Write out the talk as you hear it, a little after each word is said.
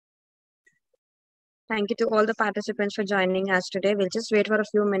Thank you to all the participants for joining us today. We'll just wait for a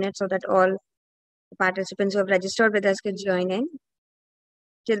few minutes so that all the participants who have registered with us can join in.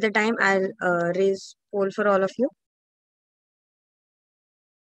 Till the time, I'll raise poll for all of you.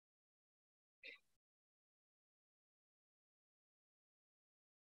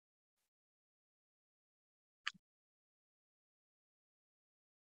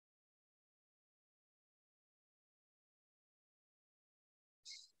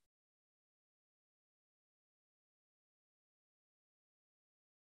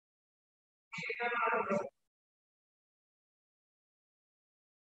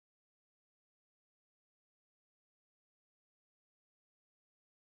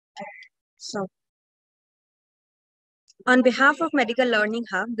 So, on behalf of Medical Learning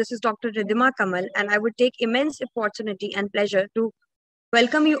Hub, this is Dr. Ridhima Kamal, and I would take immense opportunity and pleasure to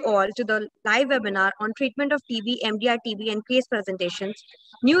welcome you all to the live webinar on treatment of TB, MDR, TB and Case presentations,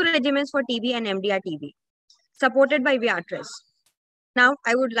 new regimens for TB and MDR, TB, supported by Viatris. Now,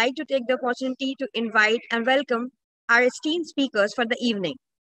 I would like to take the opportunity to invite and welcome our esteemed speakers for the evening.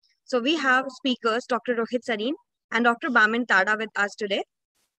 So we have speakers, Dr. Rohit Sareen and Dr. Bamin Tada with us today.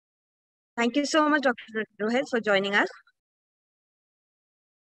 Thank you so much, Dr. Rohit, for joining us.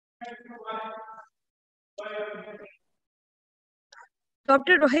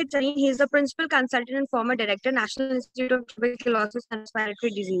 Dr. Rohit Sareen, he is the Principal Consultant and former Director, National Institute of Tuberculosis and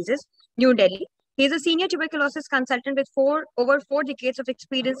Respiratory Diseases, New Delhi. He is a senior tuberculosis consultant with over 4 decades of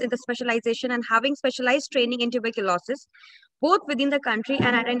experience in the specialization and having specialized training in tuberculosis, both within the country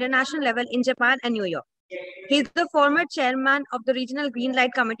and at international level in Japan and New York. He is the former chairman of the Regional Green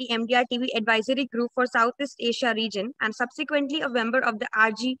Light Committee MDR-TB Advisory Group for Southeast Asia region and subsequently a member of the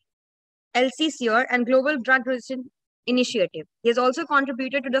RGLC and Global Drug Resistance Initiative. He has also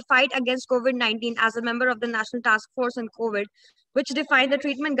contributed to the fight against COVID-19 as a member of the National Task Force on COVID, which defined the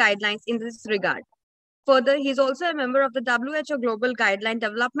treatment guidelines in this regard. Further, he is also a member of the WHO Global Guideline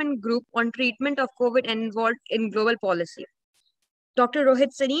Development Group on treatment of COVID and involved in global policy. Dr.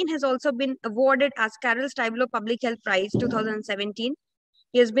 Rohit Sareen has also been awarded as Carol Stabilo Public Health Prize 2017.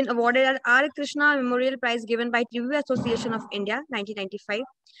 He has been awarded an R. Krishna Memorial Prize given by TB Association of India 1995.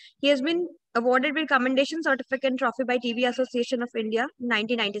 He has been awarded with Commendation Certificate Trophy by TB Association of India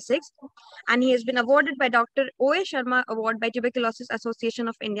 1996. And he has been awarded by Dr. O.A. Sharma Award by Tuberculosis Association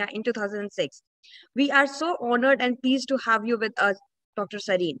of India in 2006. We are so honored and pleased to have you with us, Dr.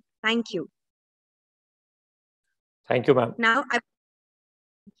 Sareen. Thank you. Thank you, ma'am. Now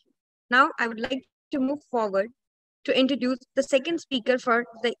I would like to move forward to introduce the second speaker for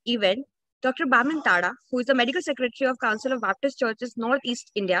the event, Dr. Bamin Tada, who is the Medical Secretary of Council of Baptist Churches,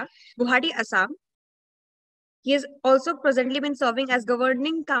 Northeast India, Guwahati, Assam. He has also presently been serving as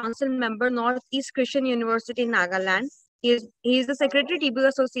Governing Council member, Northeast Christian University, Nagaland. He is the Secretary, TB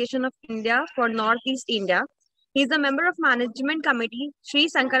Association of India for Northeast India. He is a member of Management Committee, Sri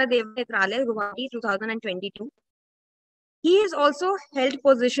Sankara Deva Netralaya, Guwahati, 2022. He has also held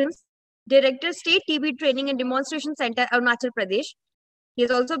positions Director, State TB Training and Demonstration Center, Arunachal Pradesh. He has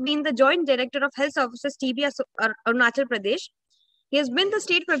also been the Joint Director of Health Services, TB Arunachal Pradesh. He has been the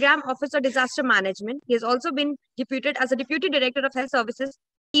State Program Officer, Disaster Management. He has also been deputed as a Deputy Director of Health Services,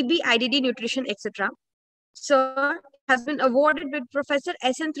 TB, IDD, Nutrition, etc. Sir has been awarded with Professor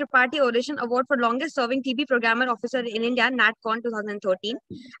S.N. Tripathi Oration Award for Longest Serving TB Programmer Officer in India, NatCon 2013.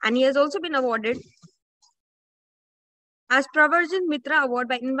 And he has also been awarded as Pravarjan Mitra Award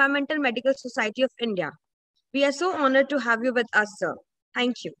by Environmental Medical Society of India. We are so honored to have you with us, sir.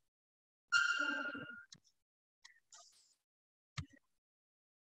 Thank you.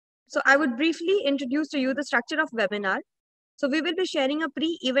 So I would briefly introduce to you the structure of webinar. So we will be sharing a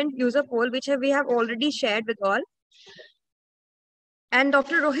pre-event user poll, which we have already shared with all. And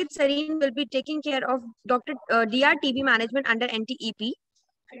Dr. Rohit Sareen will be taking care of DR TB management under NTEP.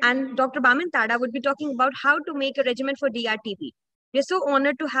 And Dr. Bamin Tada would be talking about how to make a regimen for DR TB. We are so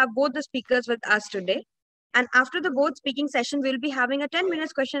honored to have both the speakers with us today. And after the both speaking session, we'll be having a 10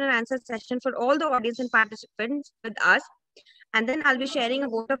 minutes question and answer session for all the audience and participants with us. And then I'll be sharing a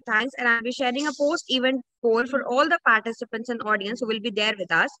vote of thanks and I'll be sharing a post-event poll for all the participants and audience who will be there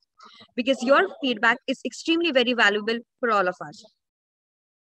with us, because your feedback is extremely very valuable for all of us.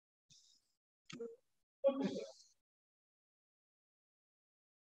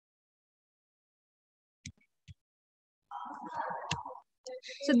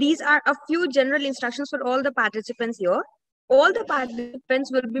 So these are a few general instructions for all the participants here. All the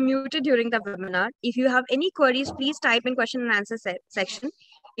participants will be muted during the webinar. If you have any queries, please type in question and answer section.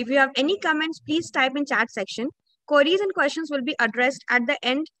 If you have any comments, please type in chat section. Queries and questions will be addressed at the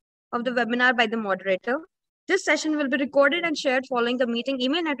end of the webinar by the moderator. This session will be recorded and shared following the meeting.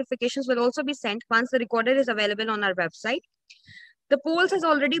 Email notifications will also be sent once the recorder is available on our website. The polls has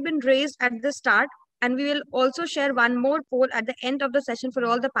already been raised at the start, and we will also share one more poll at the end of the session for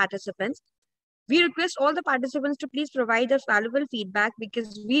all the participants. We request all the participants to please provide us valuable feedback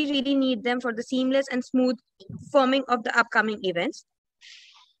because we really need them for the seamless and smooth forming of the upcoming events.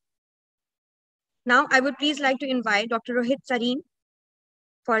 Now, I would please like to invite Dr. Rohit Sareen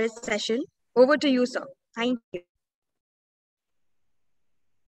for his session. Over to you, sir. Thank you.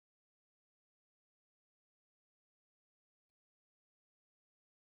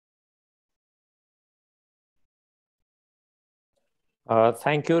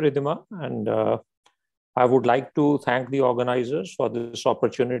 Thank you, Ridhima. And I would like to thank the organizers for this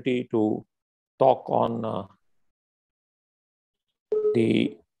opportunity to talk on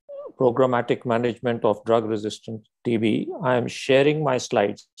the programmatic management of drug-resistant TB. I am sharing my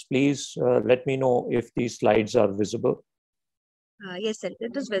slides. Please let me know if these slides are visible. Yes, sir.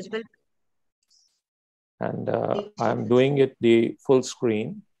 It is visible. And I'm doing it the full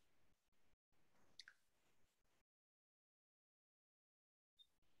screen.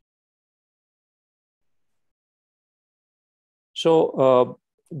 So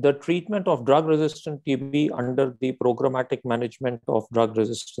the treatment of drug-resistant TB under the programmatic management of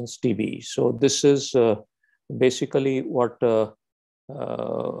drug-resistance TB. So this is basically what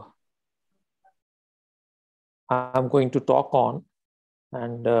I'm going to talk on.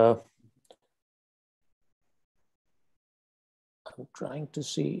 And I'm trying to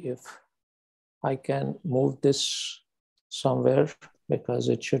see if I can move this somewhere because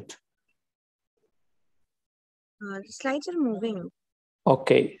it should. The slides are moving.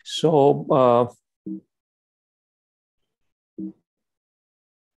 Okay, so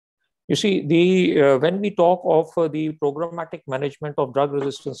you see, when we talk of the programmatic management of drug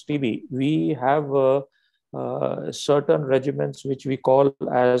resistance TB, we have certain regimens which we call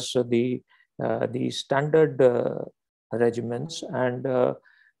as the standard regimens, and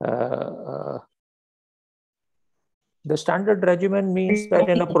the standard regimen means that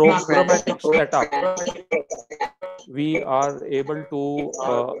in a programmatic setup, we are able to,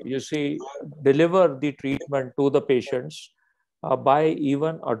 deliver the treatment to the patients by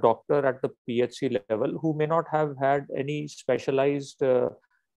even a doctor at the PHC level who may not have had any specialized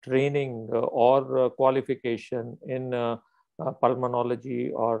training or qualification in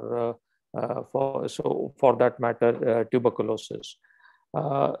pulmonology or for that matter, tuberculosis.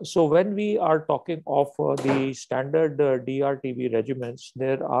 So when we are talking of the standard DRTB regimens,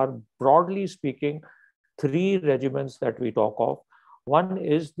 there are, broadly speaking, 3 regimens that we talk of. One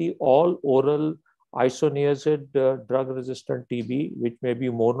is the all oral isoniazid drug-resistant TB, which may be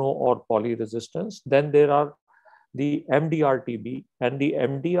mono or poly-resistance. Then there are the MDR-TB, and the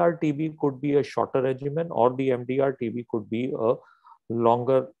MDR-TB could be a shorter regimen, or the MDR-TB could be a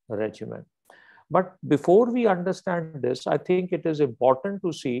longer regimen. But before we understand this, I think it is important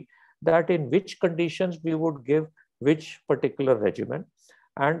to see that in which conditions we would give which particular regimen.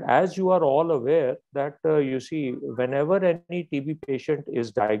 And as you are all aware that whenever any TB patient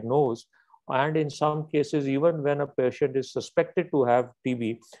is diagnosed, and in some cases, even when a patient is suspected to have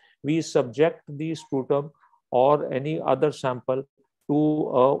TB, we subject the sputum or any other sample to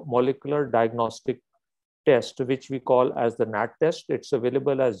a molecular diagnostic test, which we call as the NAT test. It's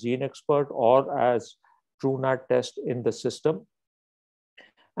available as Gene Expert or as TrueNAT test in the system.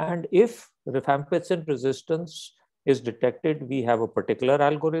 And if rifampicin resistance is detected, we have a particular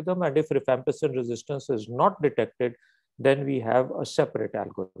algorithm. And if rifampicin resistance is not detected, then we have a separate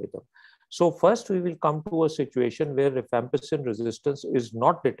algorithm. So first we will come to a situation where rifampicin resistance is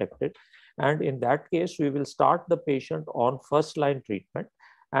not detected. And in that case, we will start the patient on first-line treatment.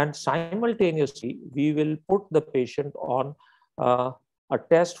 And simultaneously, we will put the patient on a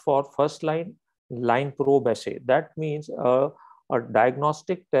test for first-line line probe assay. That means a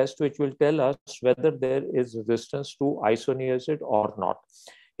diagnostic test which will tell us whether there is resistance to isoniazid or not.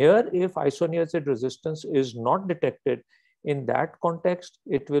 Here, if isoniazid resistance is not detected, in that context,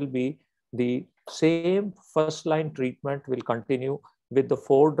 it will be the same first-line treatment will continue with the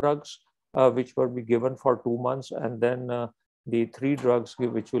 4 drugs which will be given for 2 months, and then the 3 drugs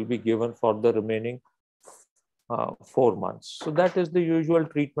which will be given for the remaining 4 months. So that is the usual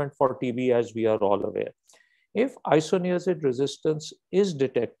treatment for TB, as we are all aware. If isoniazid resistance is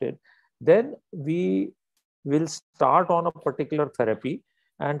detected, then we will start on a particular therapy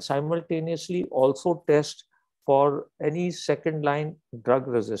and simultaneously also test for any second-line drug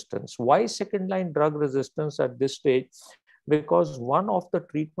resistance. Why second-line drug resistance at this stage? Because one of the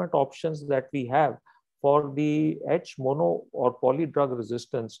treatment options that we have for the H mono or poly drug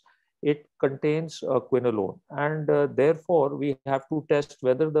resistance it contains quinolone, and therefore we have to test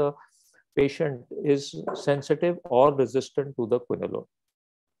whether the patient is sensitive or resistant to the quinolone.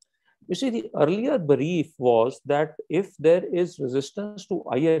 You see, the earlier belief was that if there is resistance to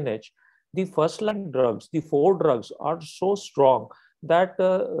INH, the first line drugs, the 4 drugs, are so strong that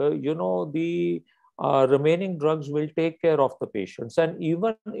the remaining drugs will take care of the patients. And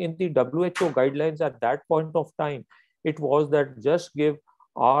even in the WHO guidelines at that point of time, it was that just give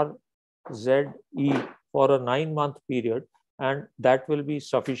RZE for a 9-month period, and that will be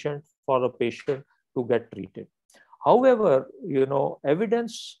sufficient for a patient to get treated. However,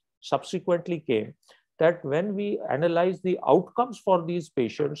 evidence subsequently came that when we analyzed the outcomes for these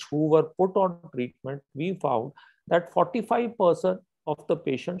patients who were put on treatment, we found that 45% of the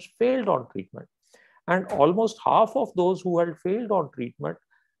patients failed on treatment. And almost half of those who had failed on treatment,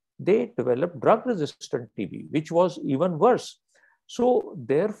 they developed drug-resistant TB, which was even worse. So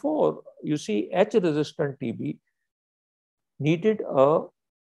therefore, you see, H-resistant TB needed a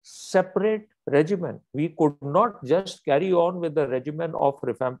separate regimen. We could not just carry on with the regimen of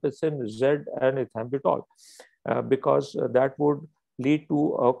rifampicin, Z, and ethambutol, because that would lead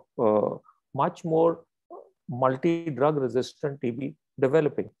to a much more multi-drug resistant TB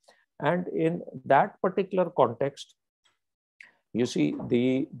developing. And in that particular context, you see,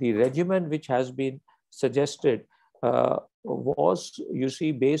 the regimen which has been suggested was, you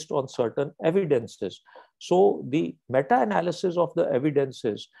see, based on certain evidences. So the meta-analysis of the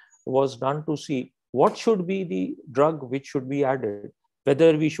evidences was done to see what should be the drug which should be added,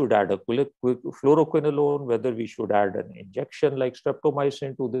 whether we should add a fluoroquinolone, whether we should add an injection like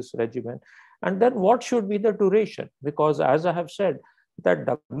streptomycin to this regimen, and then what should be the duration. Because as I have said, that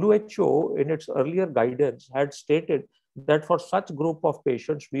WHO in its earlier guidance had stated that for such group of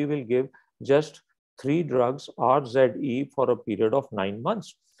patients, we will give just 3 drugs RZE for a period of 9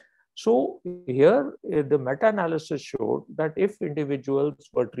 months. So here the meta-analysis showed that if individuals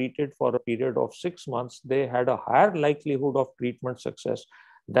were treated for a period of 6 months, they had a higher likelihood of treatment success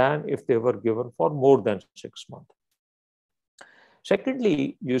than if they were given for more than 6 months.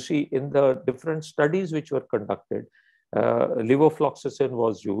 Secondly, you see, in the different studies which were conducted, levofloxacin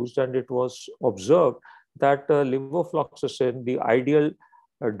was used, and it was observed that levofloxacin, the ideal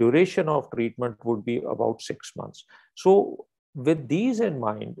duration of treatment would be about 6 months. So with these in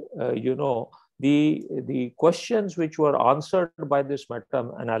mind, the questions which were answered by this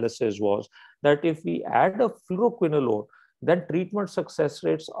meta-analysis was that if we add a fluoroquinolone, then treatment success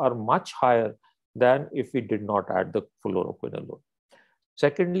rates are much higher than if we did not add the fluoroquinolone.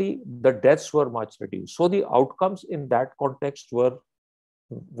 Secondly, the deaths were much reduced. So the outcomes in that context were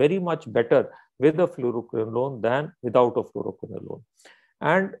very much better with a fluoroquinolone than without a fluoroquinolone.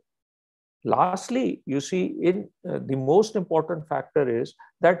 And lastly, you see, in the most important factor is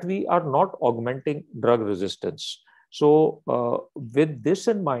that we are not augmenting drug resistance. So with this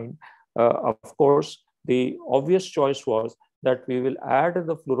in mind, of course, the obvious choice was that we will add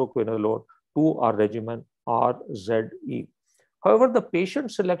the fluoroquinolone to our regimen RZE. However, the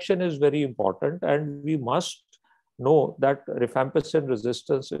patient selection is very important, and we must know that rifampicin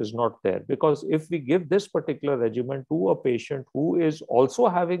resistance is not there, because if we give this particular regimen to a patient who is also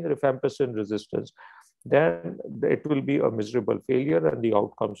having rifampicin resistance, then it will be a miserable failure and the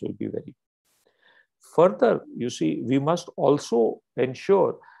outcomes will be very. Further, you see, we must also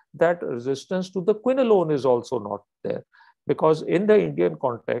ensure that resistance to the quinolone is also not there, because in the Indian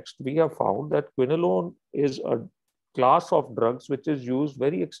context, we have found that quinolone is a class of drugs which is used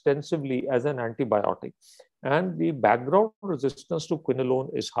very extensively as an antibiotic, and the background resistance to quinolone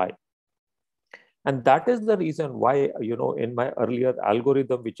is high. And that is the reason why, in my earlier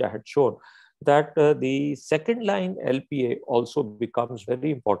algorithm, which I had shown, that the second line LPA also becomes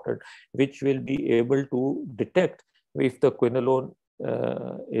very important, which will be able to detect if the quinolone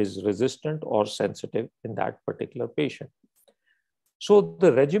is resistant or sensitive in that particular patient. So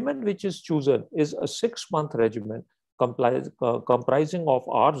the regimen which is chosen is a 6-month regimen comprising of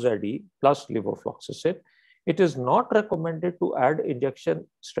RZE plus levofloxacin. It is not recommended to add injection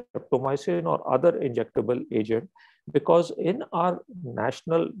streptomycin or other injectable agent, because in our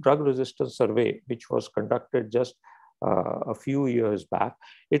National Drug Resistance Survey, which was conducted just a few years back,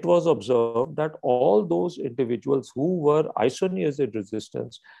 it was observed that all those individuals who were isoniazid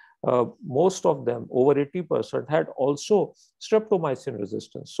resistant, most of them, over 80%, had also streptomycin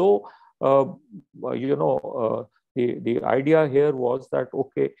resistance. So, the idea here was that,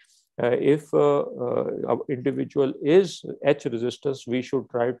 okay, if an individual is H resistance, we should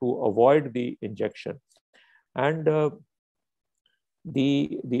try to avoid the injection. And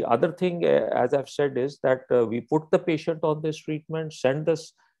the other thing, as I've said, is that we put the patient on this treatment, send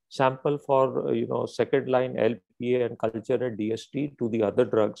sample for second line LPA and culture and DST to the other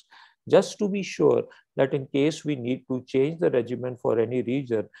drugs, just to be sure that in case we need to change the regimen for any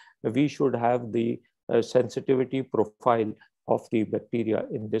region, we should have the sensitivity profile of the bacteria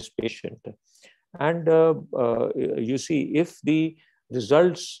in this patient. And you see, if the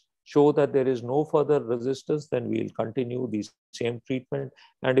results show that there is no further resistance, then we'll continue the same treatment.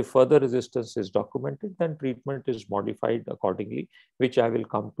 And if further resistance is documented, then treatment is modified accordingly, which I will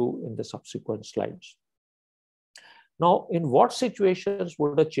come to in the subsequent slides. Now, in what situations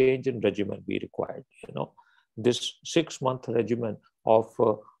would a change in regimen be required? This 6-month regimen of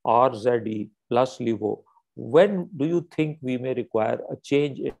RZE plus Levo, when do you think we may require a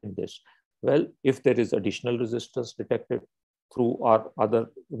change in this? Well, if there is additional resistance detected through our other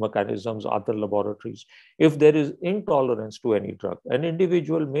mechanisms, other laboratories, if there is intolerance to any drug, an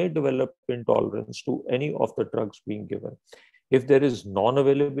individual may develop intolerance to any of the drugs being given. If there is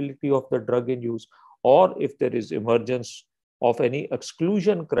non-availability of the drug in use, or if there is emergence of any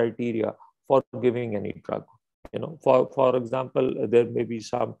exclusion criteria for giving any drug. For example, there may be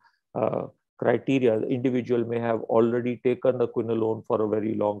some criteria. The individual may have already taken the quinolone for a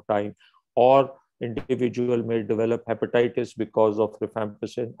very long time, or individual may develop hepatitis because of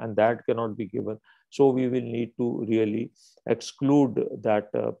rifampicin, and that cannot be given. So we will need to really exclude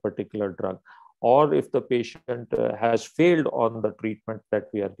that particular drug. Or if the patient has failed on the treatment that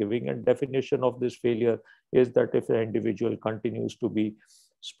we are giving, and definition of this failure is that if an individual continues to be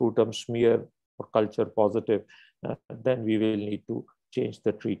sputum smear or culture positive, then we will need to change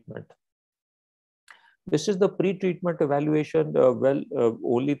the treatment. This is the pre-treatment evaluation.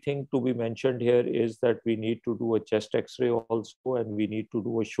 Only thing to be mentioned here is that we need to do a chest X-ray also, and we need to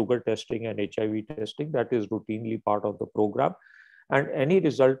do a sugar testing and HIV testing. That is routinely part of the program. And any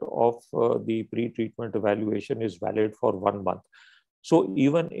result of the pre-treatment evaluation is valid for 1 month. So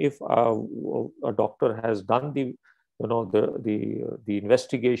even if a doctor has done the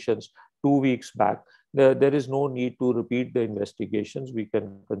investigations 2 weeks back, there is no need to repeat the investigations. We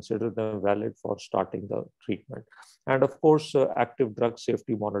can consider them valid for starting the treatment. And of course, active drug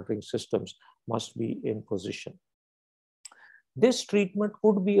safety monitoring systems must be in position. This treatment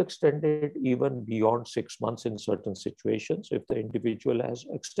could be extended even beyond 6 months in certain situations if the individual has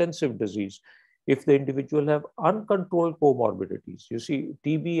extensive disease, if the individual have uncontrolled comorbidities. You see,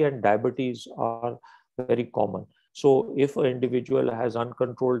 TB and diabetes are very common. So if an individual has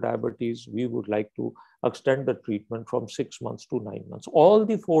uncontrolled diabetes, we would like to extend the treatment from 6 months to 9 months. All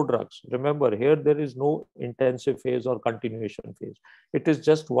the 4 drugs, remember here, there is no intensive phase or continuation phase. It is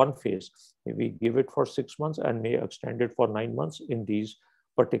just one phase. We give it for 6 months and may extend it for 9 months in these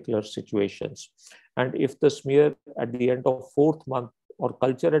particular situations. And if the smear at the end of 4th month or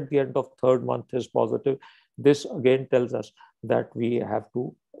culture at the end of 3rd month is positive, this again tells us that we have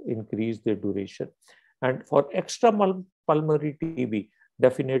to increase the duration. And for extrapulmonary TB,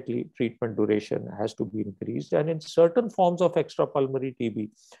 definitely treatment duration has to be increased. And in certain forms of extrapulmonary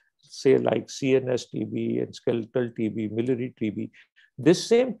TB, say like CNS TB and skeletal TB, miliary TB, this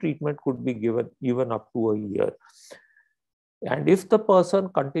same treatment could be given even up to a year. And if the person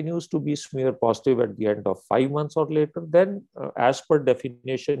continues to be smear positive at the end of 5 months or later, then as per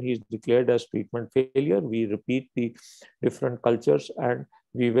definition, he is declared as treatment failure. We repeat the different cultures, and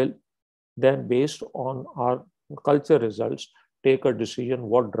we will then, based on our culture results, take a decision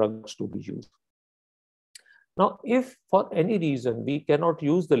what drugs to be used. Now, if for any reason we cannot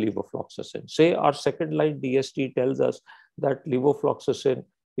use the levofloxacin, say our second line DST tells us that levofloxacin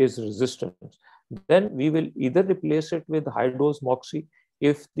is resistant, then we will either replace it with high dose moxi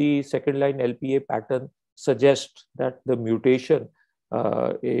if the second line LPA pattern suggests that the mutation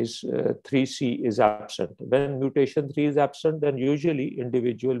is 3C is absent. When mutation 3 is absent, then usually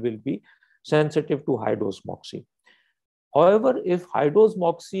individual will be sensitive to high dose moxi. However, if high dose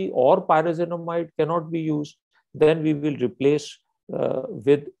moxi or pyrazinamide cannot be used, then we will replace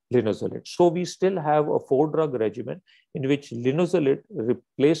with linezolid. So we still have a 4-drug regimen in which linezolid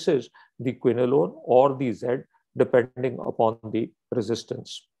replaces the quinolone or the Z depending upon the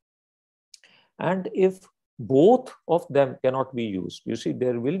resistance. And if both of them cannot be used, you see,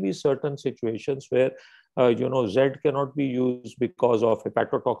 there will be certain situations where Z cannot be used because of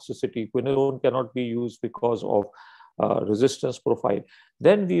hepatotoxicity, quinolone cannot be used because of resistance profile.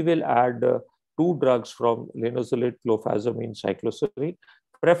 Then we will add 2 drugs from linezolid, clofazimine, cycloserine.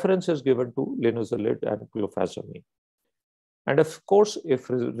 Preference is given to linezolid and clofazimine. And of course, if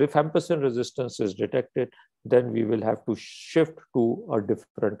rifampicin resistance is detected, then we will have to shift to a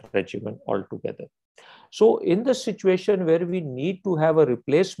different regimen altogether. So in the situation where we need to have a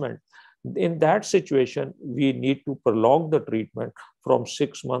replacement, In that situation, we need to prolong the treatment from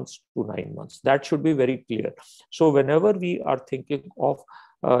 6 months to 9 months. That should be very clear. So whenever we are thinking of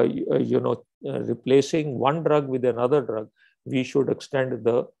replacing one drug with another drug, we should extend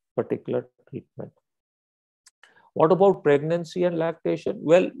the particular treatment. What about pregnancy and lactation?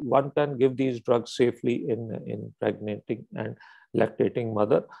 Well, one can give these drugs safely in pregnanting and lactating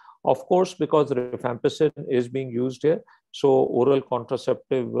mother. Of course, because rifampicin is being used here, so oral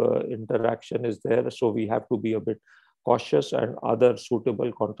contraceptive interaction is there. So we have to be a bit cautious, and other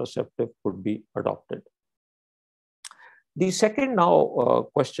suitable contraceptive could be adopted. The second now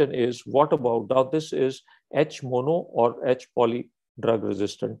question is, what about, now this is H mono or H poly drug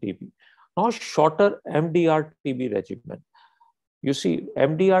resistant TB. Now shorter MDR TB regimen. You see,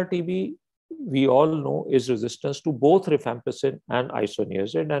 MDR TB, we all know, is resistance to both rifampicin and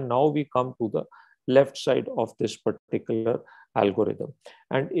isoniazid. And now we come to the left side of this particular algorithm.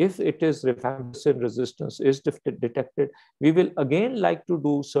 And if it is rifampicin resistance is detected, we will again like to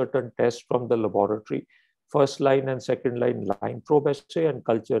do certain tests from the laboratory, first line and second line probe assay and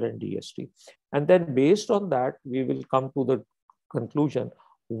culture and DST. And then based on that, we will come to the conclusion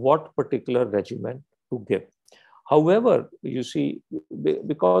what particular regimen to give. However, you see,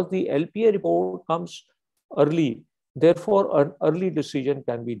 because the LPA report comes early, therefore an early decision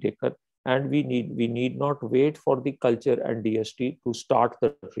can be taken, and we need not wait for the culture and DST to start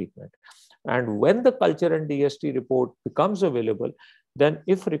the treatment. And when the culture and DST report becomes available, then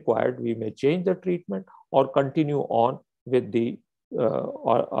if required, we may change the treatment or continue on with the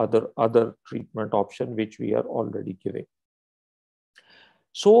other treatment option which we are already giving.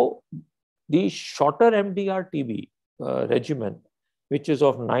 So the shorter MDR TB regimen, which is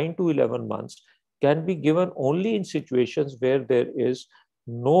of 9 to 11 months, can be given only in situations where there is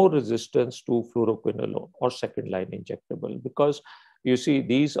no resistance to fluoroquinolone or second line injectable, because you see,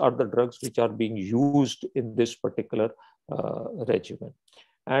 these are the drugs which are being used in this particular regimen.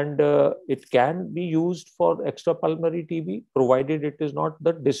 And it can be used for extrapulmonary TB, provided it is not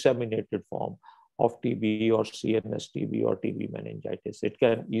the disseminated form of TB or CNS TB or TB meningitis. It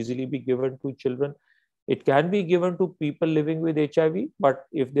can easily be given to children. It can be given to people living with HIV, but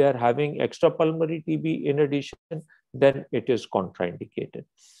if they are having extrapulmonary TB in addition, then it is contraindicated.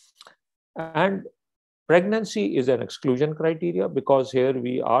 And pregnancy is an exclusion criteria, because here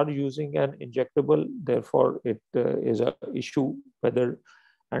we are using an injectable. Therefore, it is an issue whether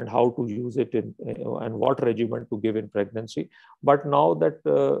and how to use it in and what regimen to give in pregnancy. But now that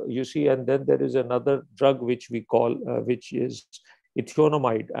you see, and then there is another drug which we call, which is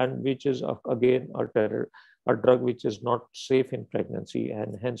ethionamide, and which is again a drug which is not safe in pregnancy,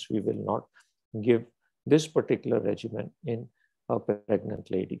 and hence we will not give this particular regimen in a pregnant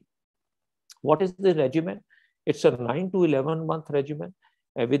lady. What is the regimen? It's a 9 to 11 month regimen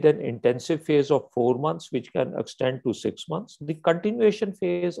with an intensive phase of 4 months, which can extend to 6 months. The continuation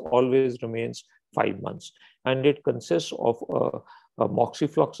phase always remains 5 months, and it consists of a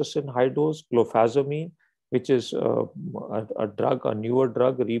moxifloxacin high dose, clofazimine, which is a drug, a newer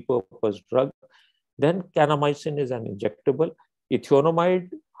drug, repurposed drug. Then kanamycin is an injectable, ethionamide,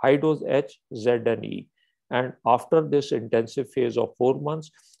 high dose H, Z, and E. And after this intensive phase of 4 months,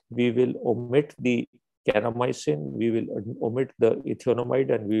 we will omit the kanamycin, we will omit the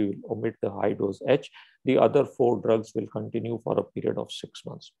ethionamide, and we will omit the high dose H. The other 4 drugs will continue for a period of 6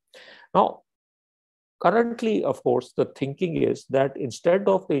 months. Now, currently, of course, the thinking is that instead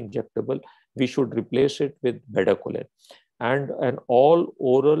of the injectable, we should replace it with bedaquiline. And an all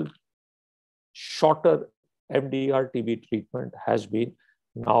oral shorter MDR TB treatment has been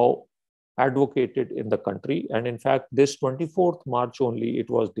now advocated in the country. And in fact, this 24th March only, it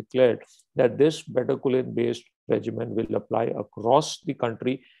was declared that this bedaquiline-based regimen will apply across the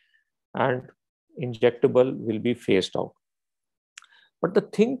country and injectable will be phased out. But the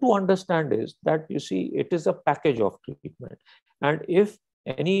thing to understand is that, you see, it is a package of treatment. And if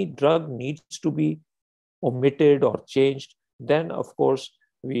any drug needs to be omitted or changed, then of course,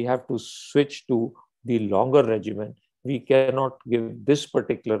 we have to switch to the longer regimen. We cannot give this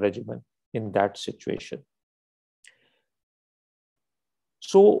particular regimen in that situation.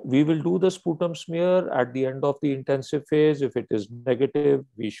 So we will do the sputum smear at the end of the intensive phase. If it is negative,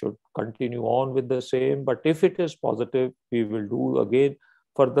 we should continue on with the same. But if it is positive, we will do again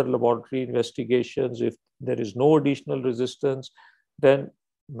further laboratory investigations. If there is no additional resistance, then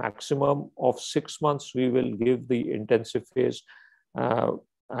maximum of 6 months, we will give the intensive phase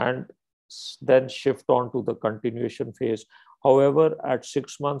and then shift on to the continuation phase. However, at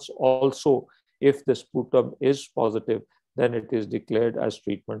 6 months also, if the sputum is positive, then it is declared as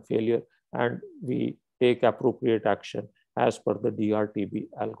treatment failure, and we take appropriate action as per the DR-TB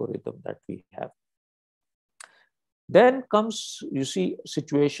algorithm that we have. Then comes, you see,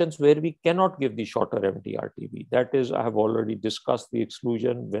 situations where we cannot give the shorter MDR-TB. That is, I have already discussed the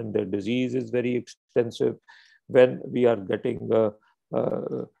exclusion when the disease is very extensive, when we are getting,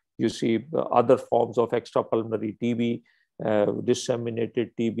 you see, other forms of extrapulmonary TB,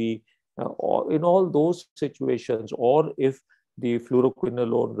 disseminated TB, in all those situations, or if the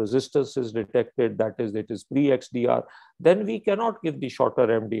fluoroquinolone resistance is detected, that is, it is pre-XDR, then we cannot give the shorter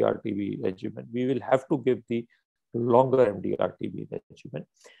MDR-TB regimen. We will have to give the longer MDR-TB regimen.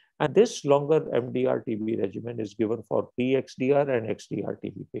 And this longer MDR-TB regimen is given for pre-XDR and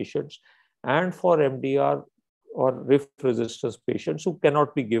XDR-TB patients, and for MDR or RIF resistance patients who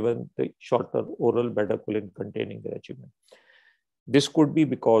cannot be given the shorter oral bedaquiline containing regimen. This could be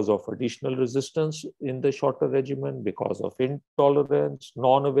because of additional resistance in the shorter regimen, because of intolerance,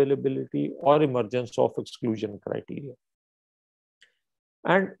 non-availability, or emergence of exclusion criteria.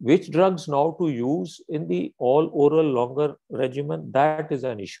 And which drugs now to use in the all oral longer regimen, that is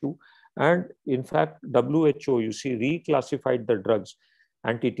an issue. And in fact, WHO, you see, reclassified the drugs,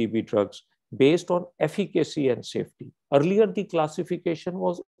 anti-TB drugs, based on efficacy and safety. Earlier, the classification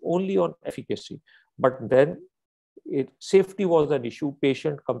was only on efficacy, but then safety was an issue,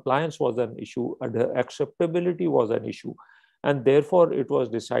 patient compliance was an issue, and acceptability was an issue. And therefore, it was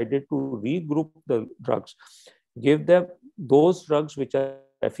decided to regroup the drugs, give them those drugs which are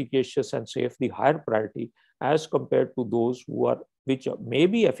efficacious and safe the higher priority as compared to those which may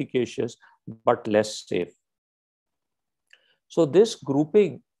be efficacious but less safe. So this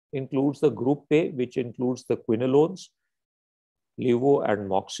grouping includes the group A, which includes the quinolones, levo and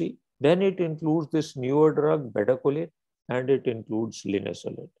moxi. Then it includes this newer drug, bedaquiline, and it includes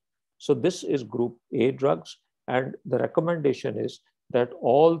linezolid. So this is group A drugs, and the recommendation is that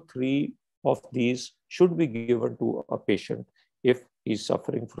all three of these should be given to a patient if he's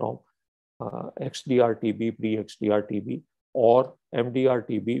suffering from XDR-TB, pre-XDR-TB, or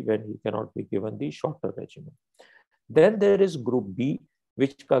MDR-TB when he cannot be given the shorter regimen. Then there is group B,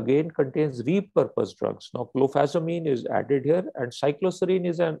 which again contains repurposed drugs. Now, clofazimine is added here, and cycloserine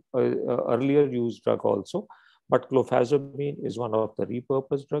is an earlier used drug also, but clofazimine is one of the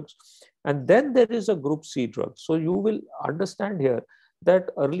repurposed drugs. And then there is a group C drug. So you will understand here that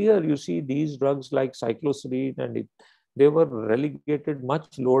earlier, you see, these drugs like cycloserine, and they were relegated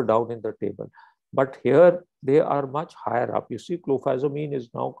much lower down in the table. But here, they are much higher up. You see, clofazimine is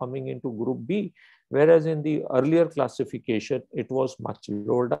now coming into group B, whereas in the earlier classification, it was much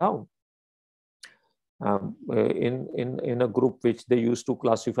lower down. In a group which they used to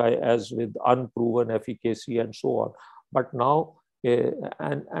classify as with unproven efficacy and so on. But now,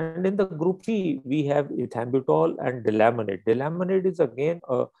 and in the group C, we have ethambutol and delamanid. Delamanid is again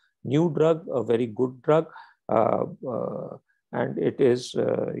a new drug, a very good drug. And it is,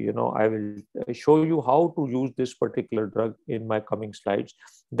 I will show you how to use this particular drug in my coming slides.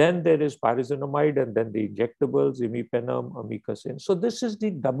 Then there is pyrazinamide, and then the injectables, imipenem, amikacin. So this is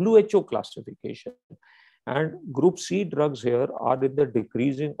the WHO classification. And group C drugs here are in the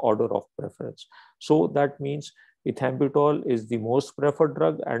decreasing order of preference. So that means ethambutol is the most preferred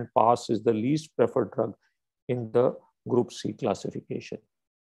drug, and PAS is the least preferred drug in the group C classification.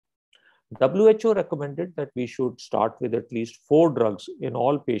 WHO recommended that we should start with at least 4 drugs in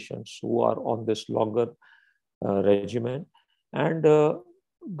all patients who are on this longer regimen. And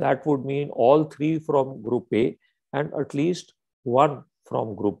that would mean all 3 from group A and at least 1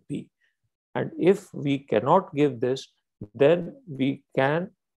 from group B. And if we cannot give this, then we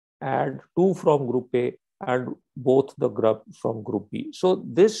can add 2 from group A and both the drugs from group B. So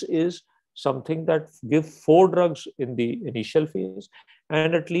this is something that give 4 drugs in the initial phase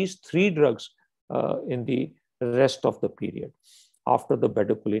and at least 3 drugs in the rest of the period after the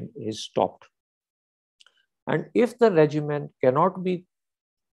bedaquiline is stopped. And if the regimen cannot be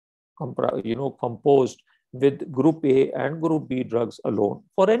composed with group A and group B drugs alone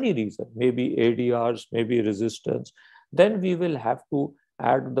for any reason, maybe ADRs, maybe resistance, then we will have to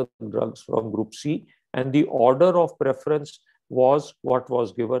add the drugs from group C, and the order of preference was what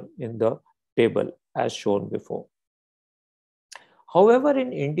was given in the table as shown before. However,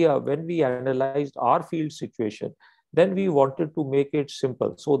 in India, when we analyzed our field situation, then we wanted to make it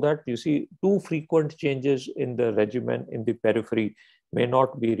simple so that, you see, too frequent changes in the regimen in the periphery may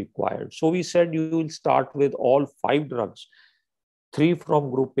not be required. So we said you will start with all 5 drugs, 3 from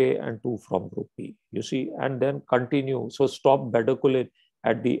group A and 2 from group B, you see, and then continue. So stop bedaquiline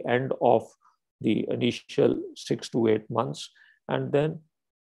at the end of the initial 6 to 8 months, and then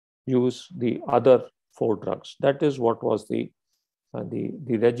use the other 4 drugs. That is what was the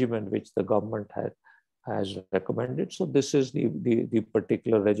regimen which the government had has recommended. So this is the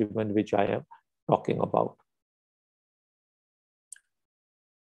particular regimen which I am talking about.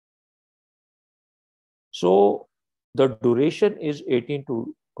 So the duration is 18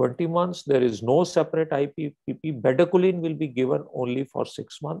 to 20 months. There is no separate IPPP. Bedaquiline will be given only for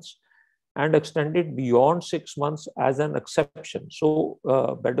 6 months and extended beyond 6 months as an exception. So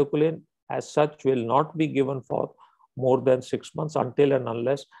bedaquiline as such will not be given for more than 6 months until and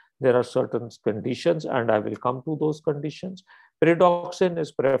unless there are certain conditions, and I will come to those conditions. Pyridoxine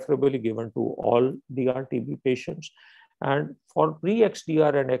is preferably given to all DR-TB patients. And for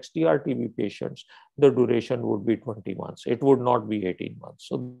pre-XDR and XDR-TB patients, the duration would be 20 months. It would not be 18 months.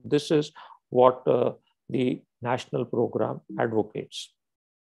 So this is what the national program advocates.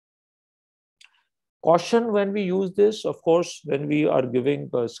 Caution when we use this, of course, when we are giving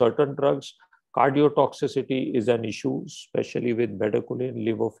certain drugs, cardiotoxicity is an issue, especially with bedaquiline,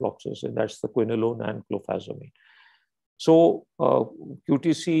 levofloxacin, that's the quinolone and clofazimine. So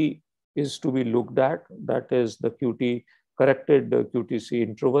QTC is to be looked at, that is the corrected QTC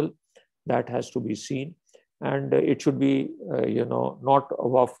interval that has to be seen, and it should be not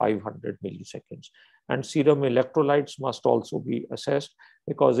above 500 milliseconds. And serum electrolytes must also be assessed,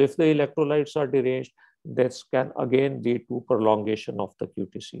 because if the electrolytes are deranged, this can again lead to prolongation of the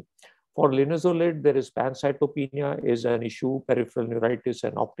QTC. For linezolid, there is pancytopenia is an issue, peripheral neuritis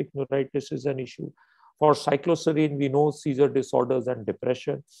and optic neuritis is an issue. For cycloserine, we know seizure disorders and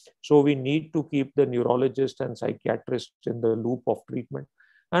depression. So we need to keep the neurologist and psychiatrist in the loop of treatment.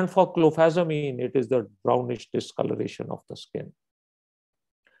 And for clofazimine, it is the brownish discoloration of the skin.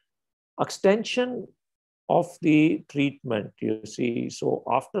 Extension of the treatment, you see. So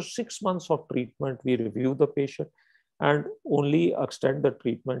after 6 months of treatment, we review the patient and only extend the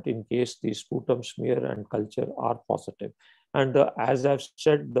treatment in case the sputum smear and culture are positive. And as I've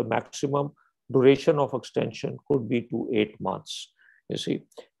said, the maximum duration of extension could be to 8 months, you see.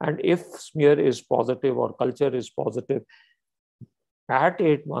 And if smear is positive or culture is positive at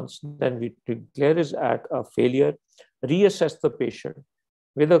 8 months, then we declare it at a failure, reassess the patient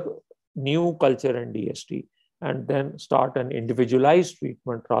with a new culture and DST, and then start an individualized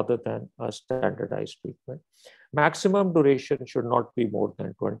treatment rather than a standardized treatment. Maximum duration should not be more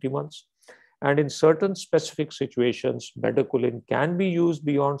than 20 months. And in certain specific situations, bedaquiline can be used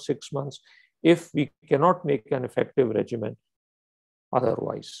beyond 6 months if we cannot make an effective regimen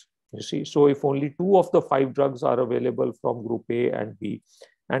otherwise. You see, so if only 2 of the 5 drugs are available from group A and B,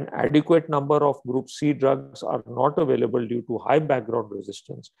 an adequate number of group C drugs are not available due to high background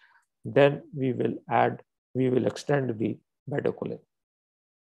resistance, then we will extend the bedaquiline.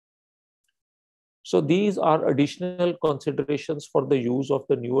 So these are additional considerations for the use of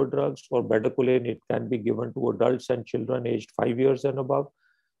the newer drugs. For bedaquiline, it can be given to adults and children aged 5 years and above.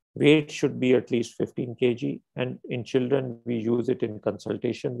 Weight should be at least 15 kg. And in children, we use it in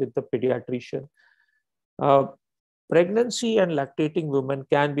consultation with the pediatrician. Pregnancy and lactating women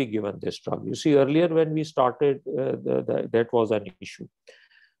can be given this drug. You see, earlier when we started, that was an issue.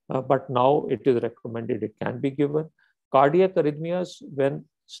 But now it is recommended it can be given. Cardiac arrhythmias, when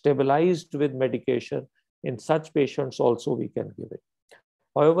stabilized with medication, in such patients also we can give it.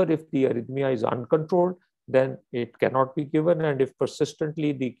 However, if the arrhythmia is uncontrolled, then it cannot be given. And if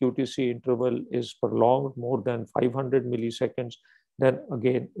persistently the QTC interval is prolonged more than 500 milliseconds, then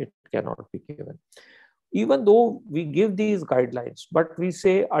again, it cannot be given. Even though we give these guidelines, but we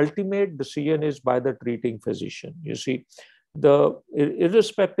say ultimate decision is by the treating physician. You see,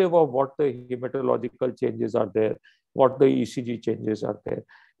 irrespective of what the hematological changes are there, what the ECG changes are there,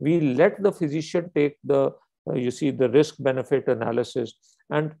 we let the physician take the risk-benefit analysis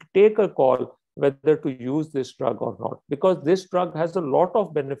and take a call whether to use this drug or not, because this drug has a lot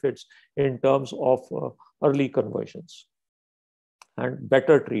of benefits in terms of early conversions and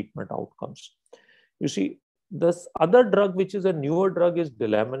better treatment outcomes. You see, this other drug, which is a newer drug, is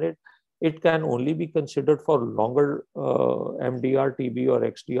delamanid. It can only be considered for longer MDR-TB or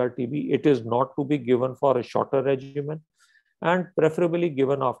XDR-TB. It is not to be given for a shorter regimen and preferably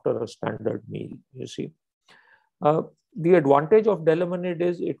given after a standard meal, you see. The advantage of delamanid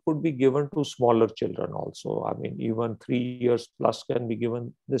is it could be given to smaller children also. I mean, even 3 years plus can be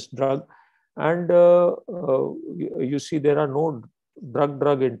given this drug. And you see, there are no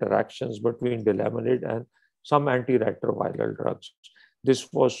drug-drug interactions between delamanid and some antiretroviral drugs. This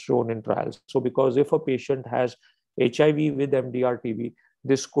was shown in trials. So because if a patient has HIV with MDR-TB,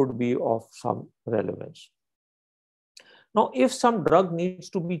 this could be of some relevance. Now, if some drug needs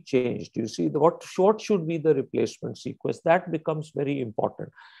to be changed, you see, what should be the replacement sequence? That becomes very important.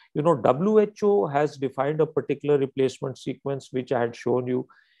 You know, WHO has defined a particular replacement sequence, which I had shown you.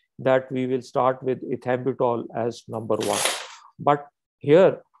 that we will start with ethambutol as number one. But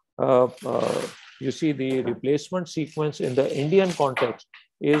here, you see the replacement sequence in the Indian context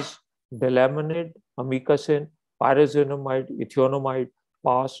is delamanid, amikacin, pyrazinamide, ethionamide,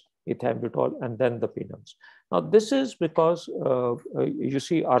 PAS, ethambutol, and then the PNMs. Now, this is because you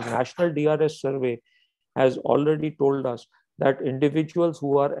see our national DRS survey has already told us that individuals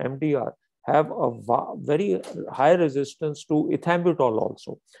who are MDR have a very high resistance to ethambutol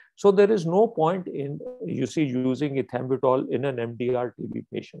also. So there is no point in, you see, using ethambutol in an MDR TB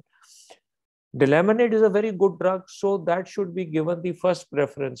patient. Delamanid is a very good drug, so that should be given the first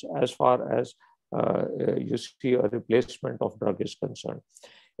preference as far as you see a replacement of drug is concerned.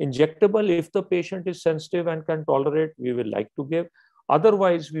 Injectable, if the patient is sensitive and can tolerate, we will like to give.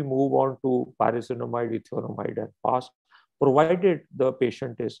 Otherwise, we move on to pyrazinamide, ethionamide, and PAS, provided the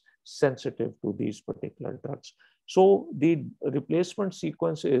patient is sensitive to these particular drugs. So the replacement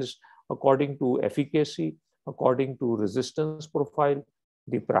sequence is according to efficacy, according to resistance profile,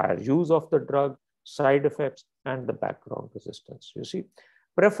 the prior use of the drug, side effects, and the background resistance. You see,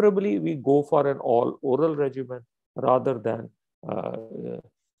 preferably we go for an all oral regimen rather than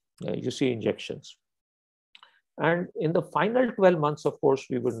you see injections. And in the final 12 months, of course,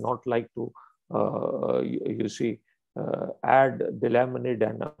 we would not like to you see add delamanid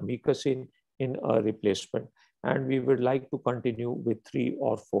and amikacin in a replacement, and we would like to continue with 3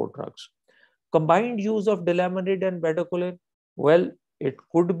 or 4 drugs. Combined use of delamanid and bedaquiline, well, it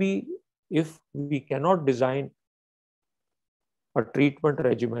could be if we cannot design a treatment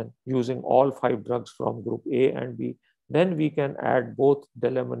regimen using all 5 drugs from group A and B, then we can add both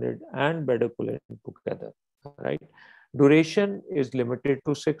delamanid and bedaquiline together, right? Duration is limited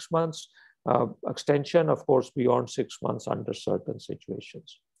to 6 months. Extension, of course, beyond 6 months under certain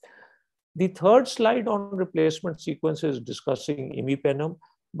situations. The third slide on replacement sequence is discussing imipenem,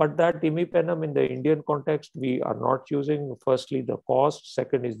 but that imipenem in the Indian context, we are not using. Firstly, the cost.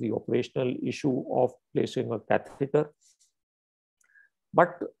 Second is the operational issue of placing a catheter.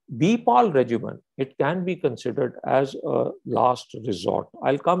 But BPAL regimen, it can be considered as a last resort.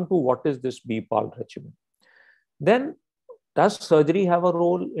 I'll come to what is this BPAL regimen. Then, does surgery have a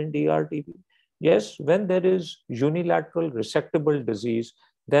role in DRTB? Yes, when there is unilateral resectable disease,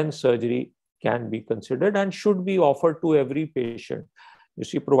 then surgery can be considered and should be offered to every patient. You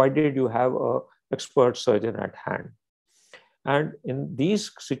see, provided you have an expert surgeon at hand. And in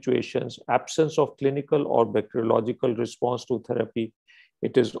these situations, absence of clinical or bacteriological response to therapy,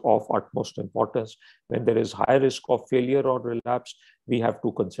 it is of utmost importance. When there is high risk of failure or relapse, we have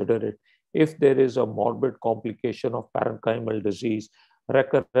to consider it. If there is a morbid complication of parenchymal disease,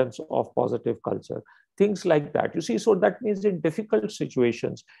 recurrence of positive culture, things like that. You see, so that means in difficult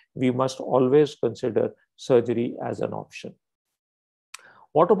situations, we must always consider surgery as an option.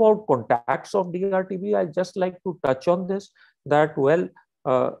 What about contacts of DRTB? I'd just like to touch on this, that, well,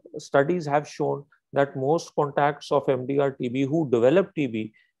 studies have shown that most contacts of MDR-TB who develop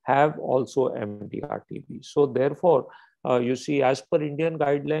TB have also MDR-TB. So therefore, you see, as per Indian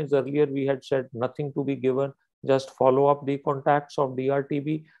guidelines, earlier we had said nothing to be given, just follow up the contacts of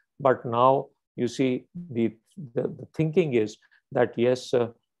DRTB. But now, you see, the thinking is that yes,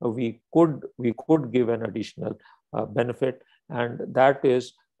 we could give an additional benefit, and that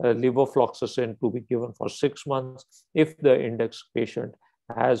is levofloxacin to be given for 6 months if the index patient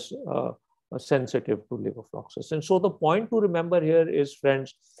has sensitive to levofloxacin. So the point to remember here is,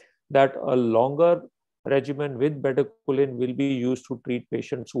 friends, that a longer regimen with bedaquiline will be used to treat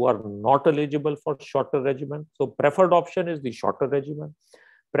patients who are not eligible for shorter regimen. So preferred option is the shorter regimen.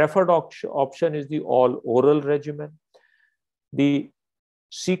 Preferred option is the all oral regimen. The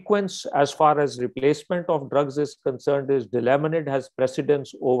sequence as far as replacement of drugs is concerned is delamanid has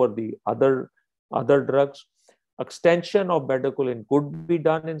precedence over the other drugs. Extension of bedaquiline could be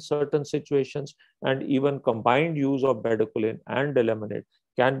done in certain situations, and even combined use of bedaquiline and delamanid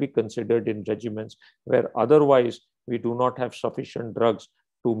can be considered in regimens where otherwise we do not have sufficient drugs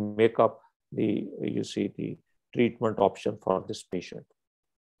to make up the, you see, the treatment option for this patient.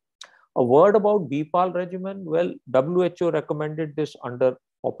 A word about BPAL regimen. Well, WHO recommended this under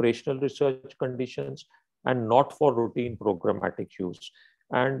operational research conditions and not for routine programmatic use.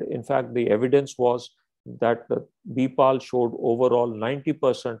 And in fact, the evidence was that the BPAL showed overall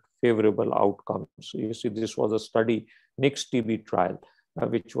 90% favorable outcomes. So you see, this was a study, NICS-TB trial,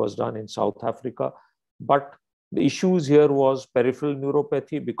 which was done in South Africa. But the issues here was peripheral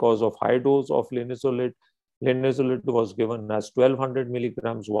neuropathy because of high dose of linezolid. Linezolid was given as 1200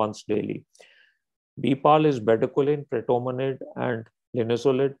 milligrams once daily. BPAL is bedaquiline, pretomanid, and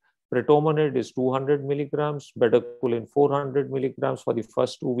linezolid. Pretomonid is 200 milligrams, bedaquiline 400 milligrams for the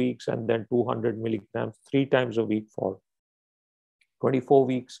first 2 weeks, and then 200 milligrams 3 times a week for 24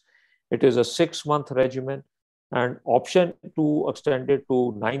 weeks. It is a 6-month regimen, and option to extend it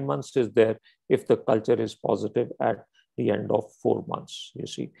to 9 months is there if the culture is positive at the end of 4 months. You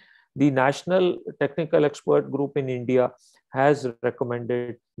see, the National Technical Expert Group in India has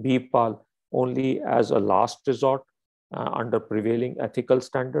recommended BPAL only as a last resort under prevailing ethical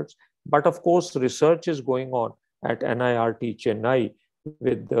standards. But of course, research is going on at NIRT Chennai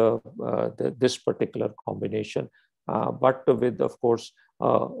with this particular combination, but with, of course,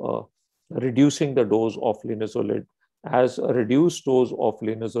 reducing the dose of linezolid, as a reduced dose of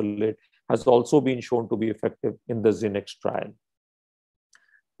linezolid has also been shown to be effective in the Zinix trial.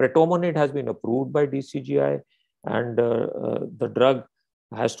 Pretomonid has been approved by DCGI, and the drug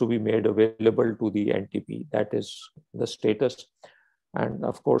has to be made available to the NTP. That is the status. And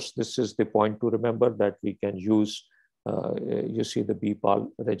of course, this is the point to remember, that we can use, you see, the BPAL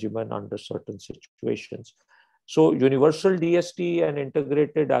regimen under certain situations. So universal DST and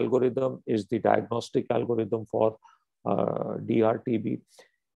integrated algorithm is the diagnostic algorithm for DR-TB.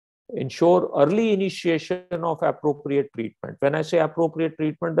 Ensure early initiation of appropriate treatment. When I say appropriate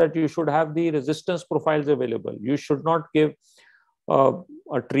treatment, that you should have the resistance profiles available. You should not give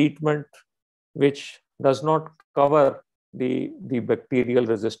a treatment which does not cover the bacterial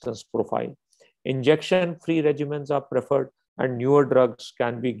resistance profile. Injection-free regimens are preferred, and newer drugs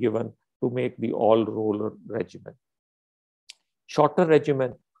can be given to make the all-roller regimen. Shorter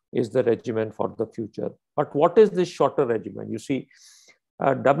regimen is the regimen for the future. But what is this shorter regimen? You see,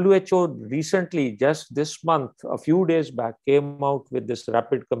 WHO recently, just this month, a few days back, came out with this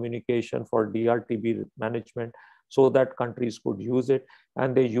rapid communication for DR-TB management so that countries could use it.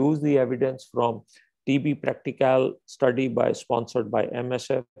 And they use the evidence from TB Practical study sponsored by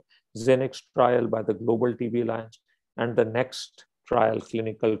MSF, Zinix trial by the Global TB Alliance, and the next trial,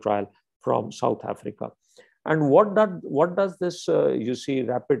 clinical trial from South Africa. And what does this, you see,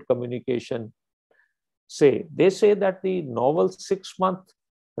 rapid communication say? They say that the novel 6-month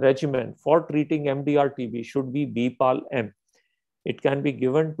regimen for treating MDR-TB should be BPAL-M. It can be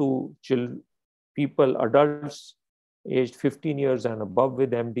given to people, adults aged 15 years and above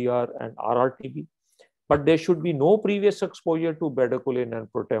with MDR and RR-TB. But there should be no previous exposure to bedaquiline and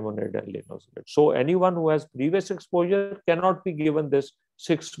protemonid and linezolid. So anyone who has previous exposure cannot be given this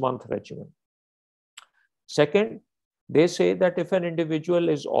 6-month regimen. Second, they say that if an individual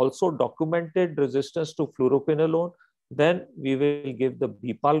is also documented resistance to fluoroquinolone, then we will give the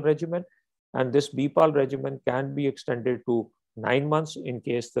BPAL regimen, and this BPAL regimen can be extended to 9 months in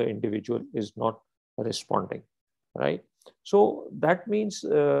case the individual is not responding, right? So that means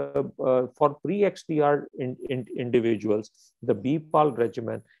for pre-XDR individuals, the BPAL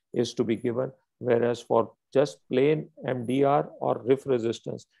regimen is to be given, whereas for just plain MDR or RIF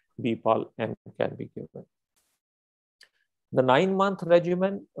resistance, BPAL-M can be given. The 9-month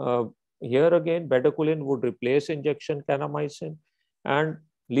regimen, here again, bedaquiline would replace injection kanamycin, and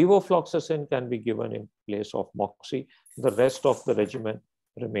levofloxacin can be given in place of moxi. The rest of the regimen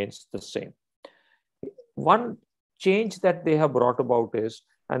remains the same. One change that they have brought about is,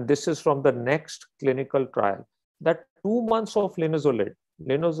 and this is from the next clinical trial, that 2 months of linezolid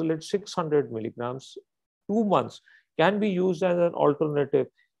 600 milligrams, 2 months can be used as an alternative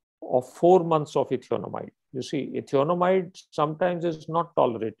of 4 months of ethionamide. You see, ethionamide sometimes is not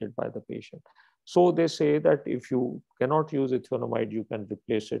tolerated by the patient. So they say that if you cannot use ethionamide, you can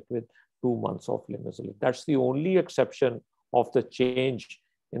replace it with 2 months of linezolid. That's the only exception of the change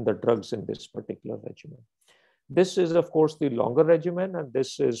in the drugs in this particular regimen. This is, of course, the longer regimen, and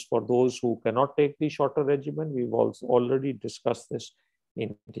this is for those who cannot take the shorter regimen. We've also already discussed this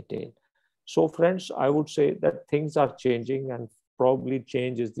in detail. So friends, I would say that things are changing, and probably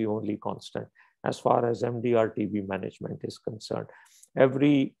change is the only constant as far as MDR-TB management is concerned.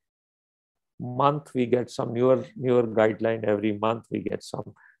 Every month we get some newer guideline. Every month we get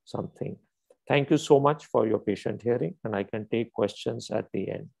something. Thank you so much for your patient hearing, and I can take questions at the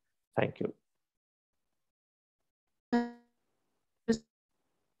end. Thank you.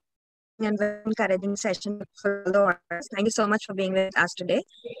 And very encouraging session for all the audience. Thank you so much for being with us today.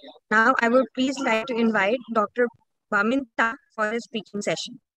 Now, I would please like to invite Dr. Baminta for his speaking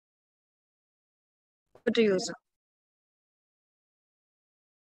session. Over to you, sir.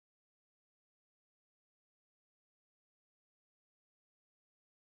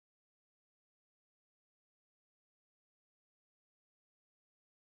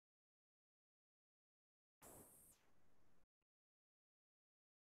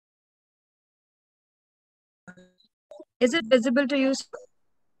 Is it visible to you, sir?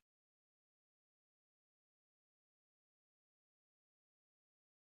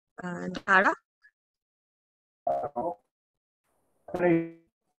 Tara?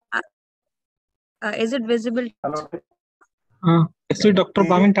 Is it visible? Actually, Dr.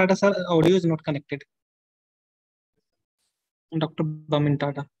 Bamin Tata, sir, audio is not connected. Dr. Bamin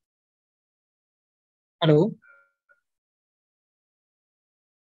Tata. Hello.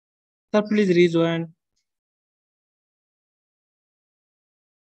 Sir, please rejoin.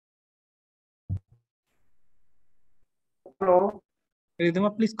 Hello.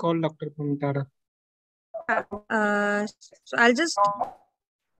 Ridhima, please call Dr. Bamin Tata. So I'll just.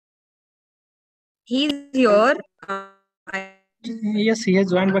 He's here. Yes, he has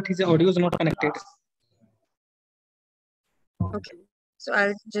joined, but his audio is not connected. Okay. So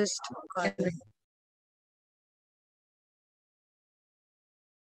I'll just call him.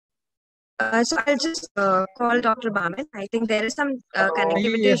 So I'll just call Dr. Bamin. I think there is some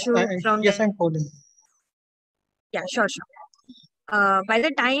connectivity issue from yes, I'm calling. Yeah, sure. By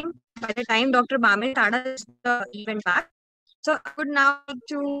the time Dr. Bamin started the event back, so I would now like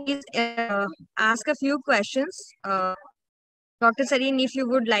to ask a few questions. Dr. Sareen, if you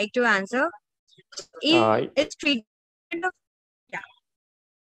would like to answer. It's treatment of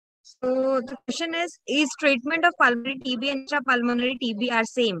So the question is treatment of pulmonary TB and intrapulmonary TB are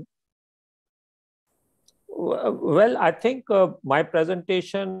same? Well, I think my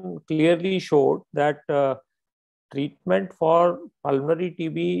presentation clearly showed that treatment for pulmonary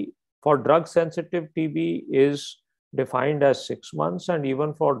TB, for drug-sensitive TB is defined as 6 months, and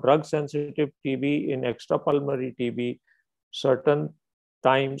even for drug-sensitive TB in extrapulmonary TB, certain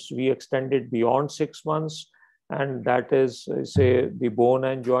times we extended beyond 6 months, and that is, say, the bone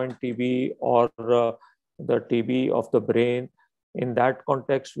and joint TB or the TB of the brain. In that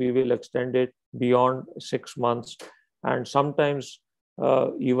context, we will extend it beyond 6 months and sometimes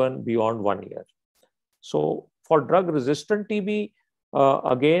even beyond 1 year. So for drug-resistant TB,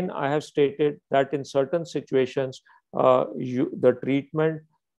 again, I have stated that in certain situations, the treatment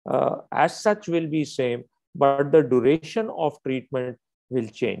as such will be same, but the duration of treatment will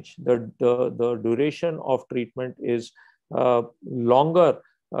change. The duration of treatment is longer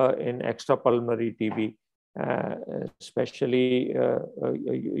in extrapulmonary TB, especially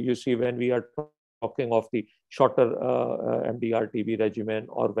you see when we are talking of the shorter MDR-TB regimen,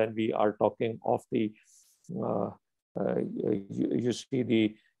 or when we are talking of the you see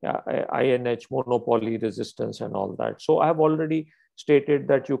the INH monopoly resistance and all that. So I have already stated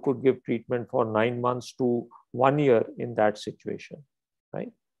that you could give treatment for 9 months to 1 year in that situation,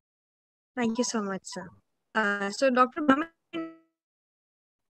 right? Thank you so much, sir. So Dr. Bamin,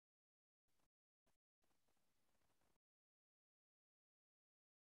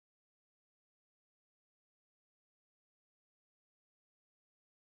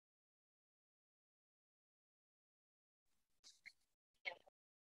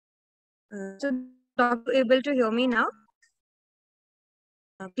 so doctor, able to hear me now?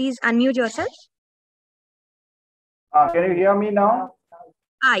 Please unmute yourself. Can you hear me now?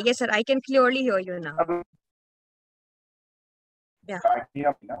 Yes, sir. I can clearly hear you now. Yeah. I can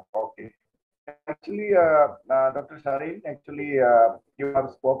hear me now. Okay. Actually, Dr. Sareen, actually, you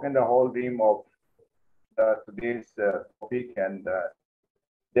have spoken the whole theme of today's topic, and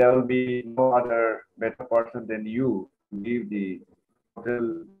there will be no other better person than you to give the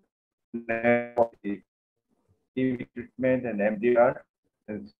total of the TB treatment and MDR,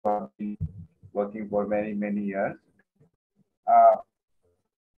 since you have been working for many, many years.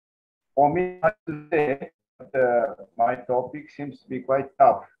 For me, I have to say that my topic seems to be quite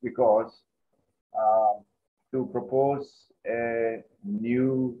tough, because to propose a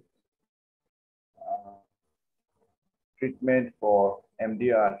new treatment for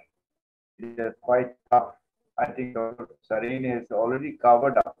MDR is quite tough. I think Dr. Sareen has already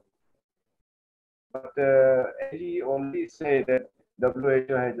covered up. But as he already said that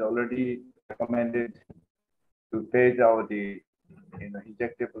WHO has already recommended to phase out the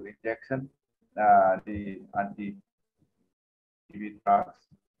injectable injection, the anti-TB drugs,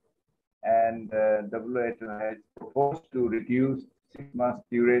 and WHO has proposed to reduce 6 months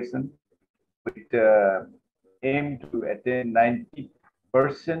duration with aim to attain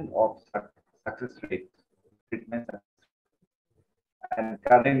 90% of success rate, treatment success. And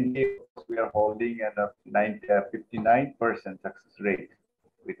currently, we are holding at a 59% success rate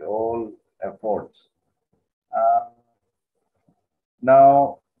with all efforts.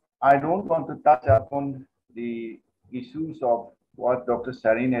 Now, I don't want to touch upon the issues of what Dr.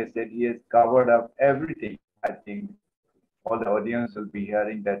 Sareen has said. He has covered up everything. I think all the audience will be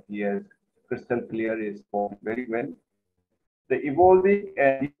hearing that he has crystal clear, he spoke very well. The evolving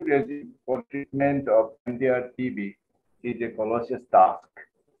and new regime for treatment of MDR-TB is a colossal task.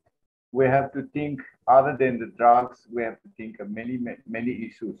 we have to think other than the drugs, we have to think of many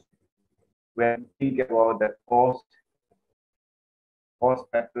issues. We have to think about the cost. Cost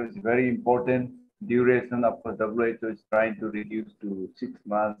factor is very important. Duration of the WHO is trying to reduce to 6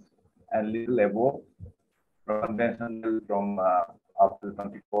 months and little above. Conventional from up to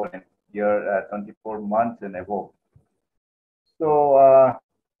 24 months and above. So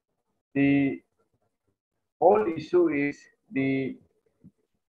the whole issue is the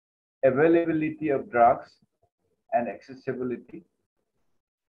availability of drugs and accessibility,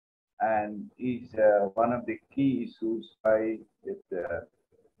 and is one of the key issues why the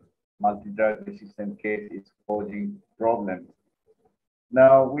multi-drug resistant case is causing problems.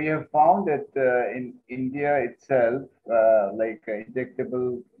 Now, we have found that in India itself,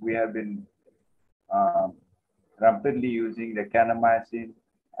 injectable, we have been rapidly using the kanamycin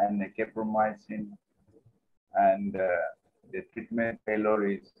and the capromycin, and the treatment failure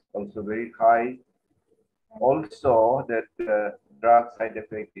is also very high. Also, that drug side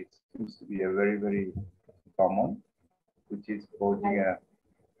effect seems to be a very common, which is causing a.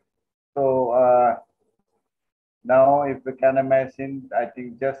 So now, if the kanamycin, I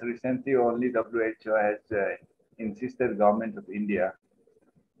think just recently only WHO has insisted government of India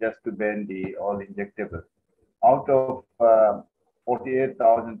just to ban the all injectable. Out of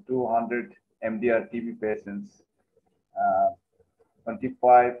 48,200 MDR TB patients,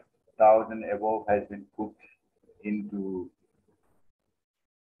 25,000 above has been put into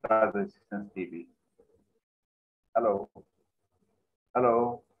drug resistant TB. Hello.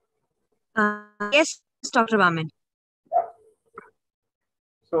 Hello. Yes, Dr. Bamin.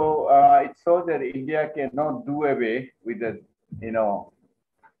 So it shows that India cannot do away with the,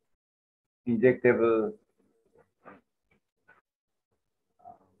 injectable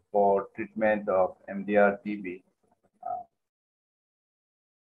for treatment of MDR TB.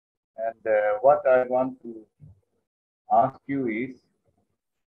 And what I want to ask you is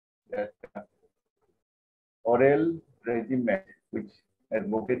that oral regimen, which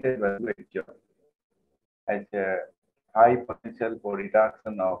advocated by WHO, has a high potential for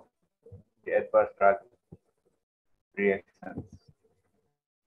reduction of the adverse drug reactions.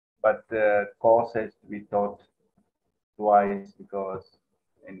 But the cost has to be thought twice, because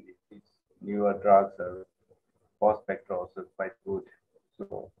in these newer drugs are cost factor also quite good.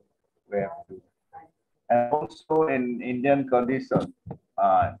 So we have to. And also in Indian condition,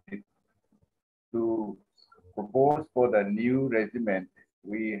 to propose for the new regimen,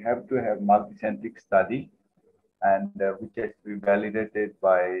 we have to have multicentric study, and which has to be validated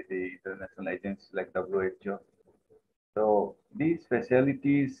by the international agencies like WHO. So these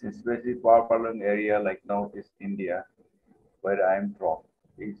facilities, especially power problem area like Northeast India, where I am from,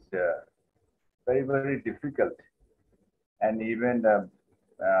 is very difficult, and even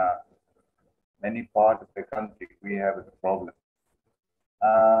many parts of the country we have a problem.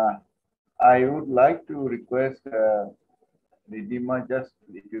 I would like to request Ridhima, just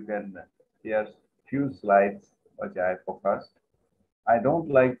if you can share few slides which I focused. I don't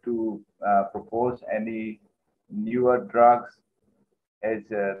like to propose any newer drugs, as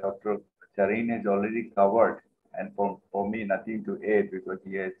Dr. Charine has already covered, and for me nothing to add, because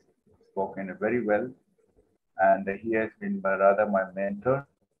he has spoken very well, and he has been rather my mentor.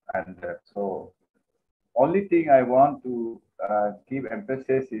 And so only thing I want to give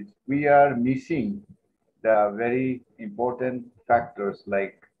emphasis is we are missing the very important factors,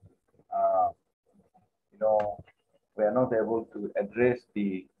 like we are not able to address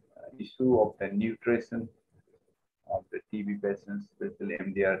the issue of the nutrition of the TB patients, especially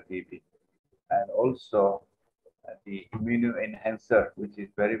MDR TB, and also the immunoenhancer, which is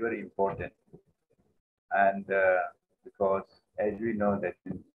very important. And because as we know that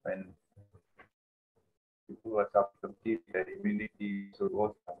when people are suffering TB, their immunity so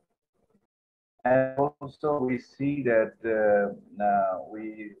goes down. And also we see that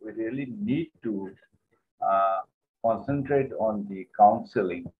we really need to concentrate on the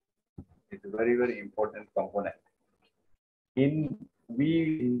counseling. It's a very important component. We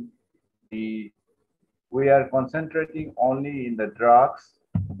are concentrating only in the drugs,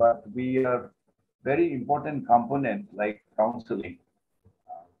 but we are very important component like counseling.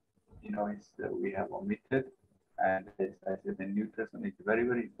 We have omitted, and as I said, the nutrition is a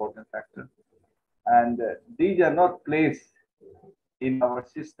very important factor. And these are not placed in our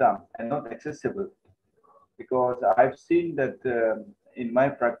system and not accessible, because I've seen that in my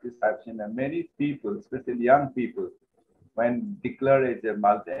practice, I've seen that many people, especially young people, when declared as a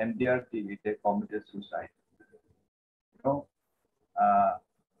multi-MDR TB, they committed suicide. So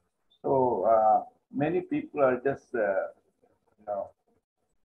many people are just,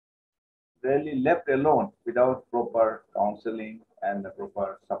 really left alone without proper counseling and the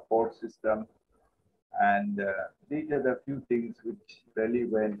proper support system. And these are the few things which really,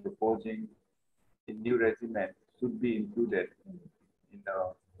 when proposing a new regimen, should be included in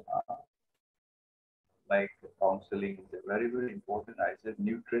the like counseling is a very, very important. I said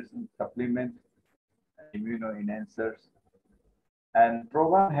nutrition supplement, immunoenhancers, and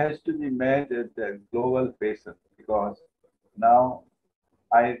program has to be made at the global basis because now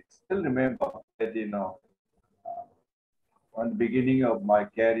I still remember that on the beginning of my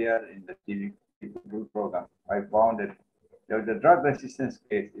career in the TB program, I found that there was a drug resistance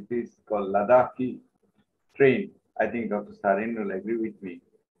case. It is called Ladakhi strain. I think Dr. Sarin will agree with me.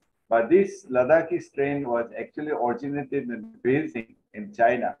 But this Ladakhi strain was actually originated in Beijing in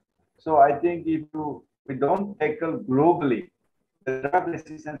China. So I think if we don't tackle globally, the drug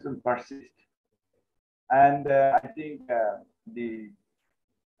resistance will persist. And I think the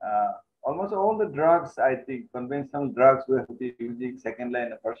almost all the drugs, I think conventional drugs we have been using, second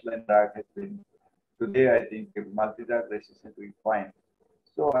line and first line drug has been, today I think multi-drug resistance we find.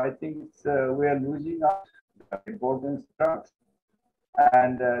 So I think we are losing out the importance of drugs.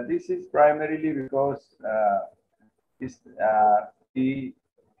 And this is primarily because we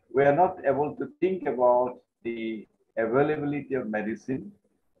are not able to think about the availability of medicine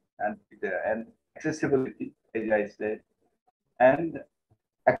and accessibility, as I said, and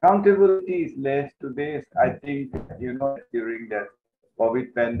accountability is less today. I think, during the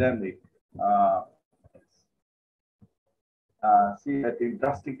COVID pandemic, see, I think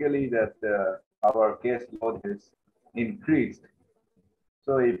drastically that our case load has increased.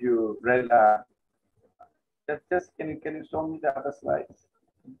 So if you read, just can you show me the other slides?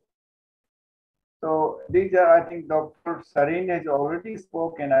 So these are, I think Dr. Sarin has already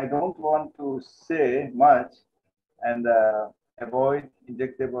spoken. I don't want to say much and avoid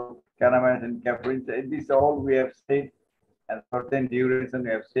injectable cannabis and caffeine. This all we have said, and certain duration we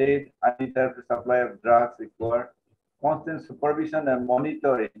have said. Uninterrupted supply of drugs required. Constant supervision and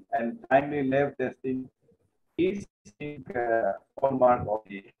monitoring and timely lab testing is hallmark of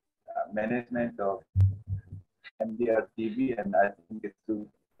the management of MDR TB, and I think it's to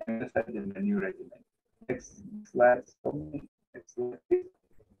emphasize in the new regimen. Next slide. Next slide, please.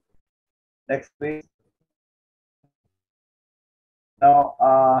 Next, please.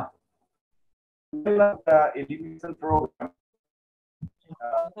 Now, develop the elimination program.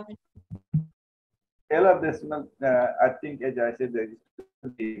 Develop this, I think, as I said, there is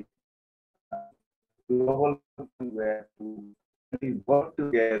the global where to work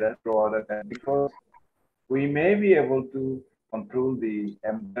together to other countries because we may be able to control the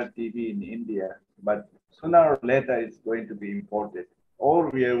MDR TB in India, but sooner or later it's going to be imported or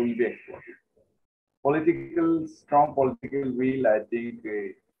we will be exported. Strong political will, I think,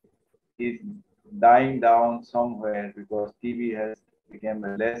 is dying down somewhere because TB has become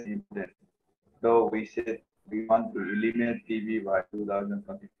less important. Though we said we want to eliminate TB by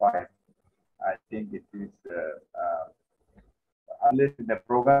 2025, I think it is unless the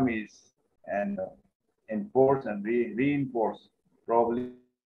program is enforced and reinforced, probably.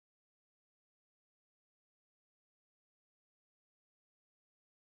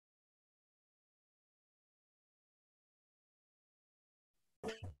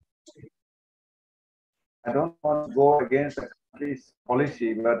 I don't want to go against the country's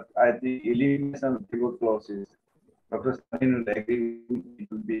policy, but I think elimination of tuberculosis, Dr. Sarin will agree it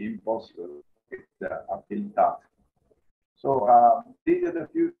will be impossible. It's an uphill task. So these are the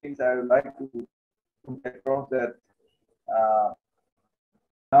few things I would like to put across that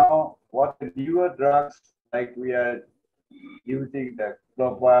now what the newer drugs like we are using the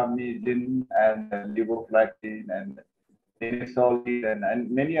clofamidin and levofloxacin and linezolid and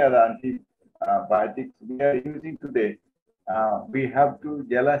many other antibiotics we are using today. We have to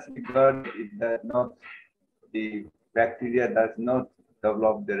jealously guard it that not the bacteria does not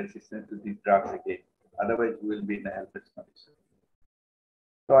develop the resistance to these drugs again. Otherwise, we will be in a helpless condition.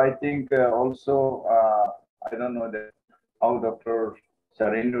 So I think also, I don't know that how Dr.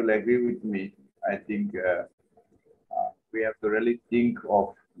 Sarin will agree with me. I think we have to really think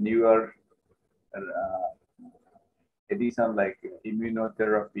of newer addition like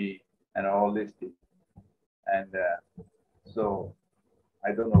immunotherapy and all these things. And so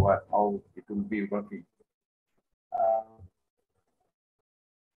I don't know how it will be working.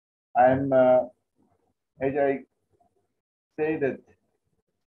 I'm, as I say that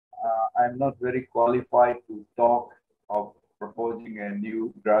I'm not very qualified to talk of proposing a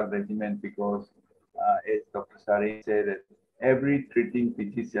new drug regimen because, as Dr. Sarin said, that every treating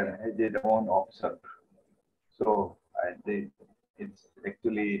physician has their own officer. So it's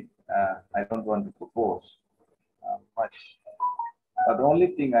actually, I don't want to propose much. But the only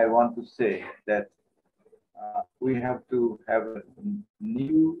thing I want to say that we have to have a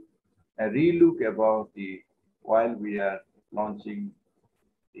relook about while we are launching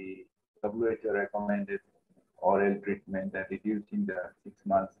the WHO recommended oral treatment and reducing the 6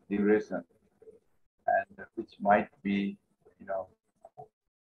 months duration, and which might be,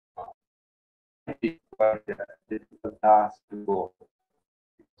 quite a difficult task to go.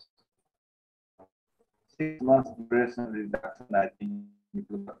 6 months duration reduction, I think it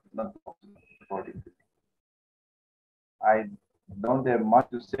will not possible. I don't have much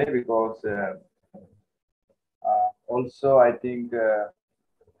to say because also I think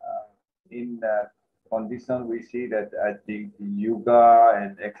in condition we see that I think yoga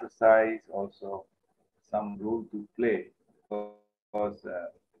and exercise also some role to play, because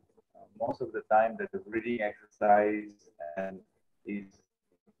most of the time that the breathing exercise and is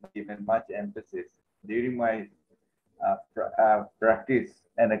given much emphasis. During my practice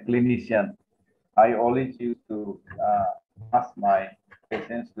and a clinician, I always used to ask my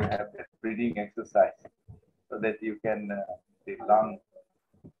patients to have that breathing exercise so that you can the lung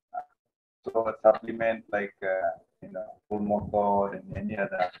so a supplement like pulmotor and any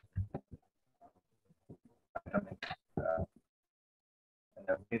other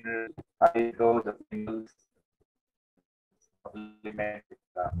mineral, high dose of minerals supplement with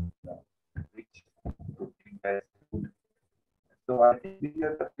rich protein-based food. So I think these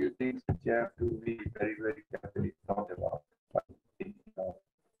are the few things which have to be very, very carefully thought about. But thinking of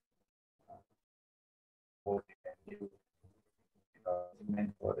voting and new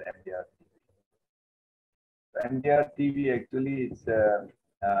meant for the MDR-TB. The MDR-TB actually is the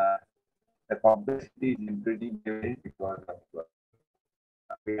complexity is increasing today because of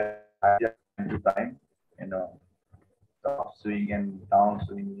we have just time, upswing and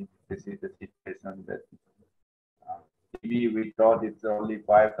downswing. This is the situation that TB we thought it's only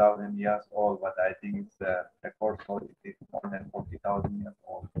 5,000 years old, but I think it's record for it is more than 40,000 years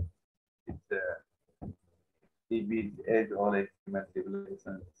old. It's TB is age-old human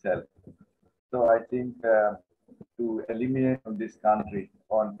civilization itself. So I think to eliminate from this country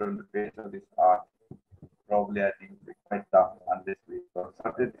on from the face of this earth, probably I think it's quite tough unless we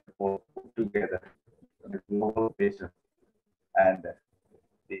started put together on a global basis and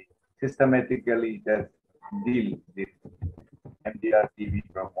systematically just deal with MDR-TB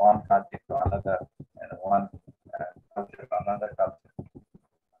from one country to another and one culture to another culture.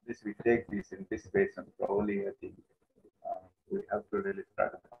 This we take this in this space and probably I think we have to really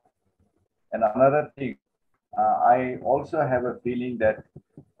struggle. And another thing, I also have a feeling that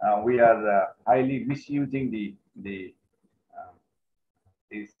we are highly misusing these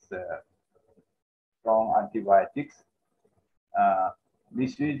strong antibiotics.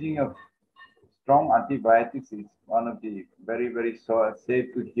 Misusing of strong antibiotics is one of the very, very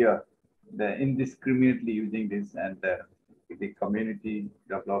safe to hear. The indiscriminately using this and the community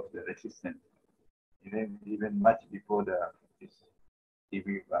develops the resistance. Even much before this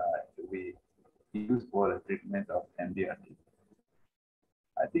TB we use for the treatment of MDR-TB.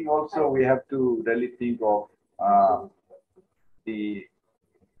 I think also we have to really think of the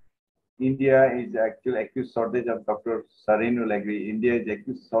India is actually acute shortage of Dr. Sarin will agree. India is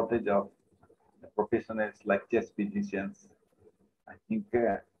acute shortage of professionals like chest physicians. I think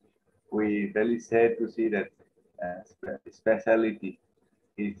we really sad to see that specialty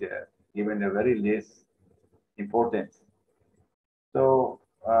is given a very less importance. So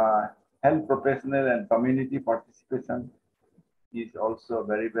health professional and community participation is also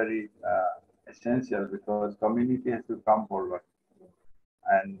very, very essential because community has to come forward.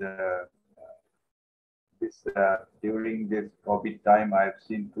 And during this COVID time, I've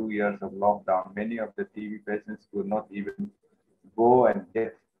seen 2 years of lockdown. Many of the TB patients could not even go and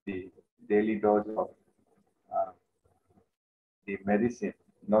get the daily dose of the medicine,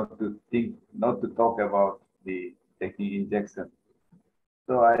 not to talk about the taking injection.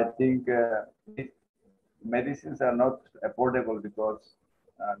 So I think medicines are not affordable because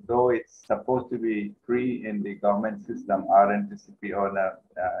though it's supposed to be free in the government system, RNTCP or the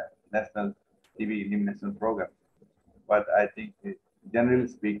National TB Elimination Program, but I think generally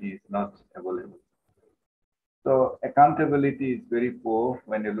speaking, it's not available. So accountability is very poor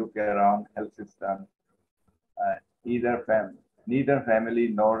when you look around health system. Neither family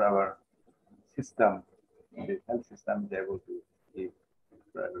nor our system, the health system is able to give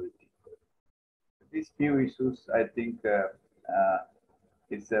priority. These few issues, I think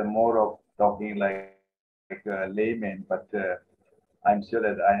it's more of talking like a layman, but I'm sure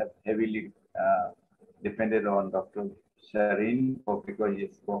that I have heavily depended on Dr. Shireen because he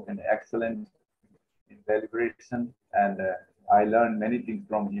has spoken excellent in deliberation, and I learned many things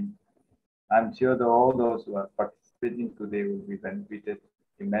from him. I'm sure that all those who are participating today will be benefited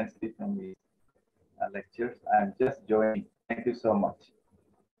immensely from his lectures. I'm just joining. Thank you so much.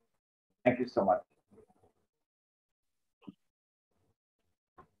 Thank you so much.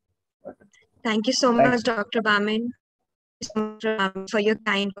 Thank you so much, Dr. Bamin, for your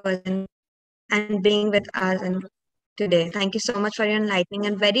kind person and being with us and today. Thank you so much for your enlightening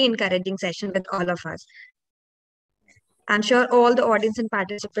and very encouraging session with all of us. I'm sure all the audience and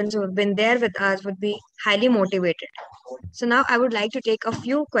participants who have been there with us would be highly motivated. So now I would like to take a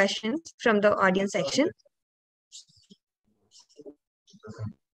few questions from the audience section.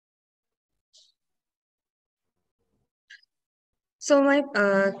 So my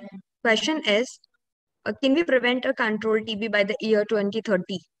question is, can we prevent or control TB by the year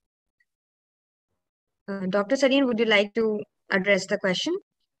 2030? Dr. Sareen, would you like to address the question?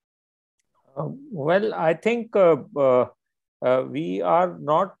 Well, I think we are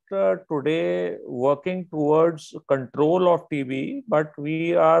not today working towards control of TB, but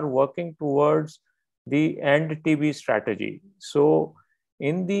we are working towards the end TB strategy. So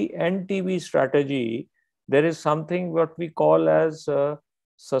in the end TB strategy, there is something what we call as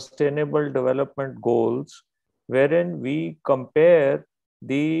sustainable development goals, wherein we compare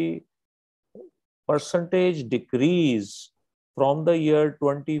the percentage decrease from the year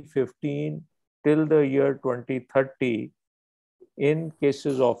 2015 till the year 2030 in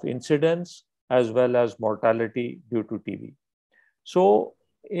cases of incidence as well as mortality due to TB. So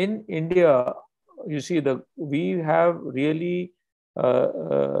in India, you see, we have really,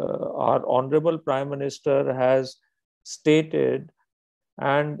 our Honorable Prime Minister has stated,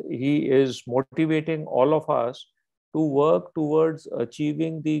 and he is motivating all of us to work towards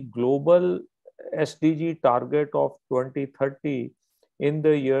achieving the global SDG target of 2030 in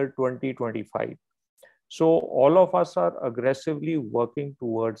the year 2025. So all of us are aggressively working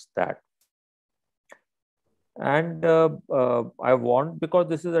towards that. And I want, because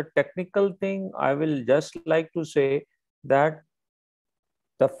this is a technical thing, I will just like to say that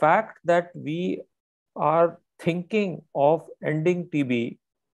the fact that we are thinking of ending TB,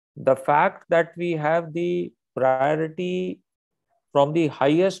 the fact that we have the priority from the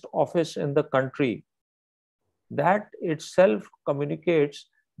highest office in the country, that itself communicates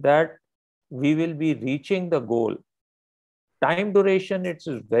that we will be reaching the goal. Time duration, it's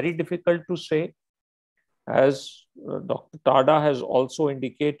very difficult to say. As Dr. Tada has also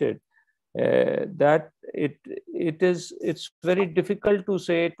indicated, that it's very difficult to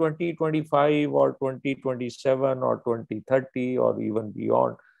say 2025 or 2027 or 2030 or even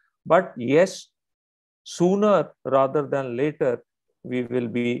beyond. But yes, sooner rather than later, we will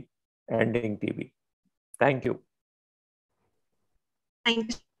be ending TB. Thank you.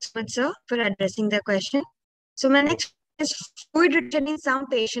 Thank you so much, sir, for addressing the question. So my next is fluid retention in some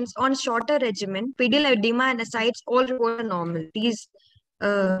patients on shorter regimen, pedal edema and ascites all report normal. Please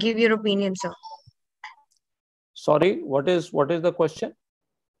give your opinion, sir. Sorry, what is the question?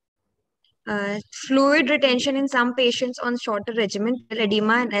 Fluid retention in some patients on shorter regimen, pedal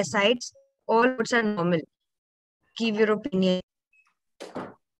edema and ascites all reports are normal. Give your opinion.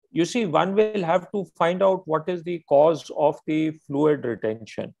 You see, one will have to find out what is the cause of the fluid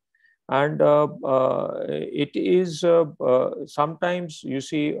retention. And it is sometimes, you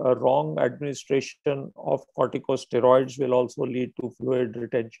see, a wrong administration of corticosteroids will also lead to fluid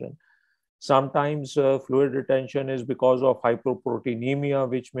retention. Sometimes fluid retention is because of hypoproteinemia,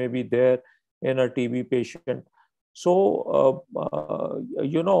 which may be there in a TB patient. So,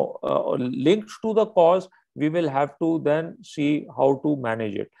 linked to the cause, we will have to then see how to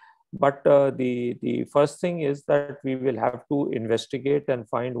manage it. But the first thing is that we will have to investigate and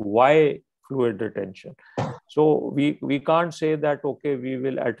find why fluid retention. So we can't say that, okay, we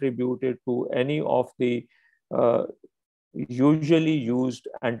will attribute it to any of the usually used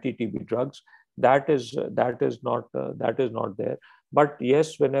anti-TB drugs. That is not there. But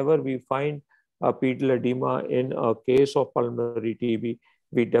yes, whenever we find a pedal edema in a case of pulmonary TB,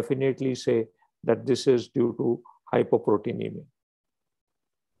 we definitely say that this is due to hypoproteinemia.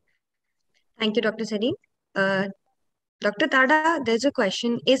 Thank you, Dr. Sareen. Dr. Tada, there's a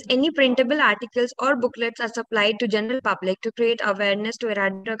question. Is any printable articles or booklets are supplied to general public to create awareness to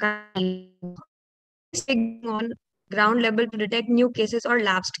eradicate on ground level to detect new cases or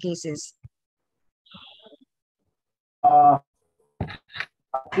lapsed cases? I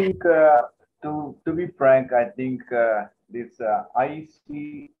think, to be frank, I think this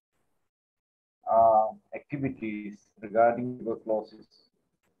IC activities regarding tuberculosis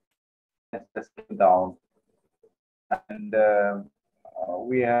has scaled down. and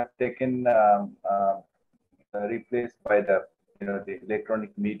we have taken replaced by the the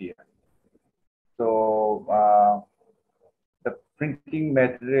electronic media. So the printing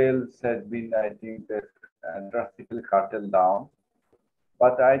materials has been, I think, drastically cut down.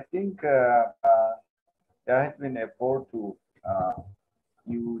 But I think there has been effort to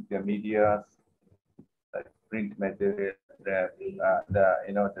use the media, like print material, the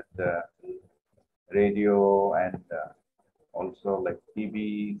radio, and also like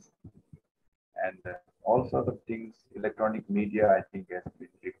TVs and all sorts of things. Electronic media, I think, has been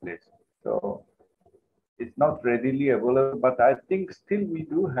replaced. So it's not readily available, but I think still we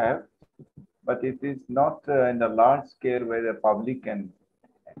do have, but it is not in a large scale where the public can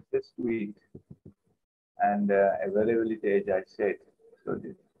access to it and availability, as I said. So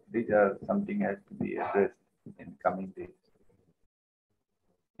these are something has to be addressed in coming days.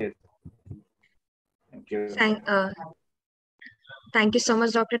 Yes. Thank you. Thank you so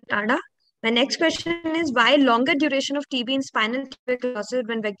much, Dr. Tada. My next question is, why longer duration of TB in spinal tuberculosis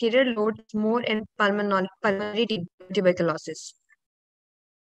when bacterial load is more in pulmonary tuberculosis?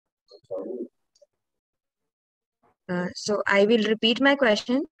 So I will repeat my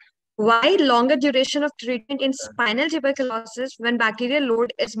question. Why longer duration of treatment in spinal tuberculosis when bacterial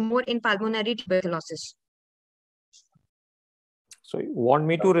load is more in pulmonary tuberculosis? So you want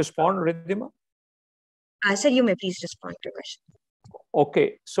me to respond, Ridhima? Sir, you may please respond to the question.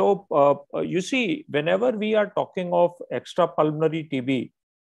 Okay, so you see, whenever we are talking of extrapulmonary TB,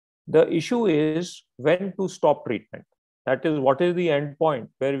 the issue is when to stop treatment. That is, what is the end point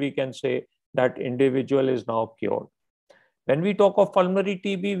where we can say that individual is now cured. When we talk of pulmonary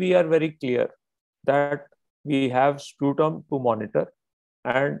TB, we are very clear that we have sputum to monitor.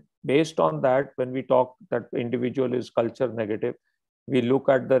 And based on that, when we talk that individual is culture negative, we look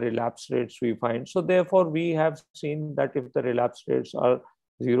at the relapse rates we find. So therefore, we have seen that if the relapse rates are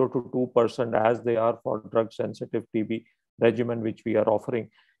 0 to 2% as they are for drug-sensitive TB regimen, which we are offering,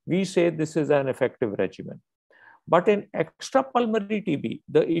 we say this is an effective regimen. But in extrapulmonary TB,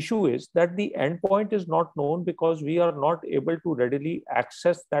 the issue is that the endpoint is not known because we are not able to readily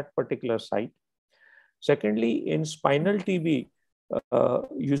access that particular site. Secondly, in spinal TB,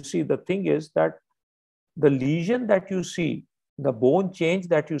 you see, the thing is that the lesion that you see, the bone change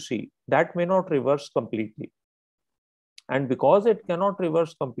that you see, that may not reverse completely. And because it cannot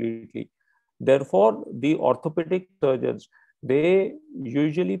reverse completely, therefore, the orthopedic surgeons, they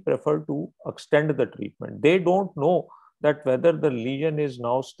usually prefer to extend the treatment. They don't know that whether the lesion is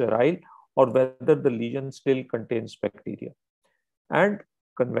now sterile or whether the lesion still contains bacteria. And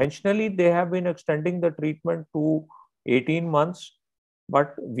conventionally, they have been extending the treatment to 18 months.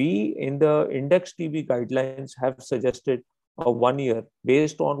 But we in the index TB guidelines have suggested a 1 year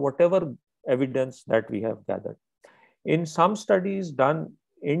based on whatever evidence that we have gathered. In some studies done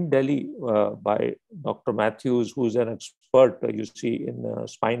in Delhi by Dr. Matthews, who's an expert, you see, in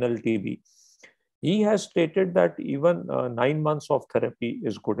spinal TB, he has stated that even 9 months of therapy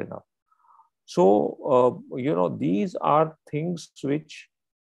is good enough. So, these are things which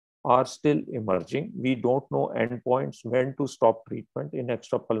are still emerging. We don't know endpoints when to stop treatment in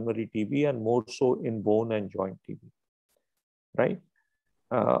extrapulmonary TB and more so in bone and joint TB, right?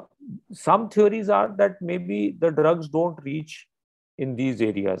 Some theories are that maybe the drugs don't reach in these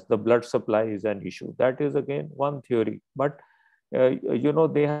areas. The blood supply is an issue. That is again one theory. But,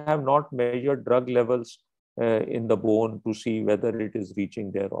 they have not measured drug levels in the bone to see whether it is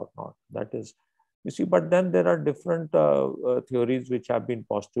reaching there or not. That is, you see, but then there are different theories which have been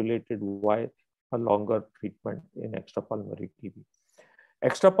postulated why a longer treatment in extrapulmonary TB.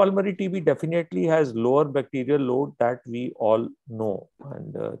 Extrapulmonary TB definitely has lower bacterial load, that we all know,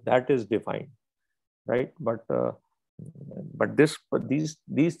 and that is defined, right? But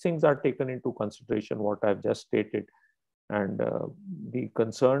these things are taken into consideration, what I've just stated, and the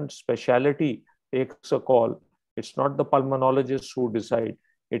concerned specialty takes a call. It's not the pulmonologists who decide.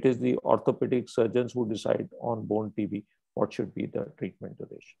 It is the orthopedic surgeons who decide on bone TB what should be the treatment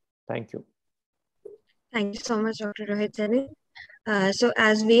duration. Thank you. Thank you so much, Dr. Rohit Sarin. So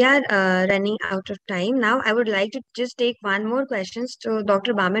as we are running out of time now, I would like to just take one more question. So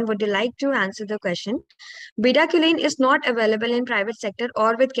Dr. Baman, would you like to answer the question? Bedaquiline is not available in private sector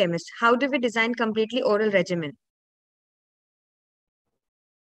or with chemists. How do we design completely oral regimen?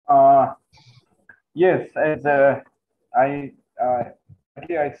 Yes, as I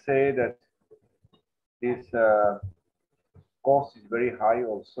say that this cost is very high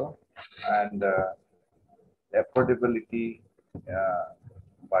also, and affordability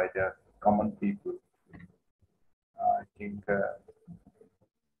by the common people. I think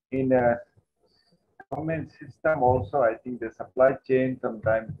in government system also, I think the supply chain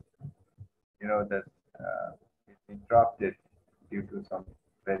sometimes, that is interrupted due to some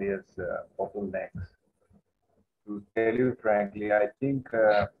various bottlenecks. To tell you frankly, I think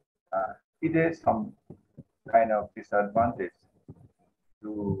it has some kind of disadvantage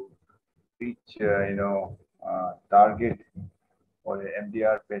to reach, target for an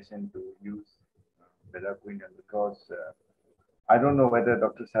MDR patient to use bedaquiline, because I don't know whether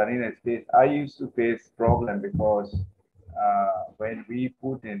Dr. Sareen has faced. I used to face problem because when we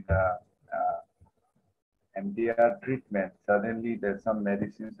put in the MDR treatment, suddenly there's some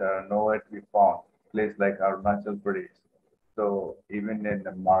medicines that are nowhere to be found. Place like Arunachal Pradesh, so even in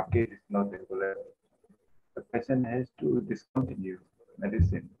the market, it's not available. The patient has to discontinue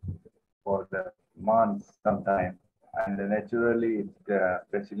medicine for the months sometime, and naturally it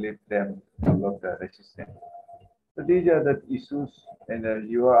facilitates them to develop the resistance. So these are the issues, and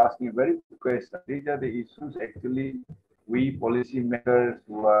you are asking a very good question. These are the issues actually we policymakers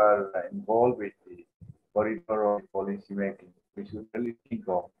who are involved with the corridor of policy making, we should really think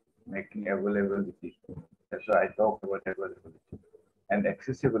of making availability. That's why I talk about availability and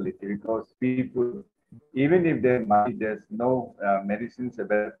accessibility, because people, even if they money, there's no medicines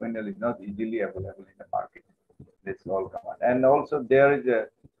available, is not easily available in the market. That's all common. And also there is a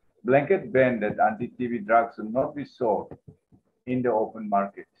blanket ban that anti-TB drugs will not be sold in the open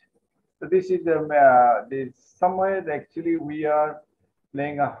market. So this is somewhere actually we are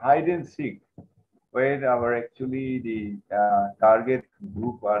playing a hide and seek, where our actually the target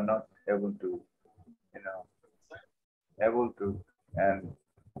group are not able to, and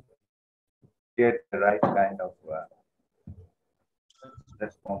get the right kind of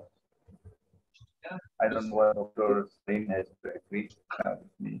response. I don't know what Dr. Singh has to agree with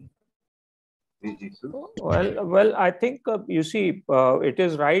me. Well, I think you see, it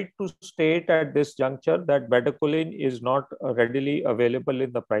is right to state at this juncture that bedaquiline is not readily available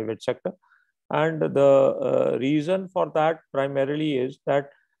in the private sector, and the reason for that primarily is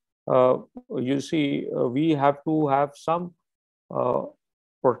that you see, we have to have some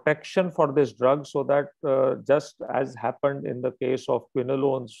protection for this drug, so that just as happened in the case of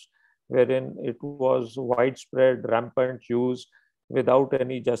quinolones, wherein it was widespread, rampant use without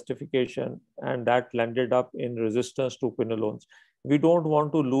any justification, and that landed up in resistance to quinolones. We don't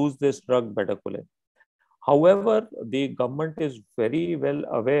want to lose this drug bedaquiline. However, the government is very well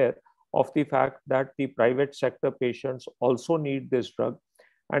aware of the fact that the private sector patients also need this drug,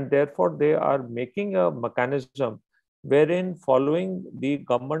 and therefore they are making a mechanism wherein, following the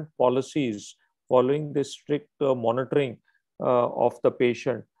government policies, following the strict monitoring of the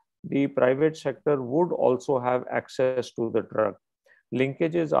patient, the private sector would also have access to the drug.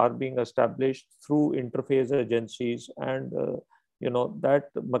 Linkages are being established through interface agencies, and that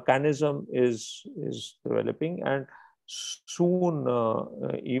mechanism is developing, and soon,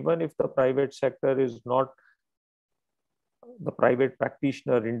 even if the private sector is not, the private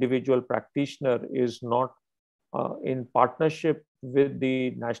practitioner, individual practitioner is not in partnership with the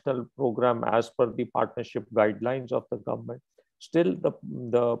national program as per the partnership guidelines of the government, still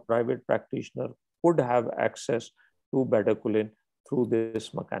the private practitioner could have access to bedaquiline through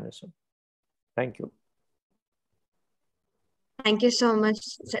this mechanism. Thank you. Thank you so much,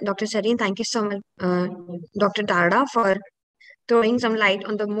 Dr. Sareen. Thank you so much, Dr. Darda, for throwing some light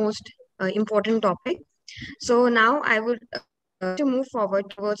on the most important topic. So now I would to move forward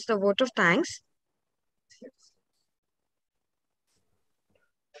towards the vote of thanks.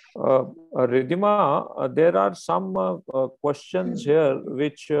 Ridhima, there are some questions here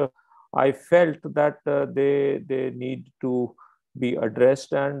which I felt that they need to be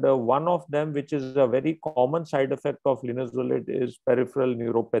addressed, and one of them, which is a very common side effect of linezolid, is peripheral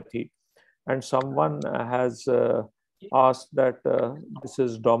neuropathy, and someone has asked that this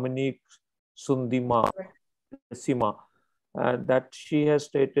is Dominique Sundima, and that she has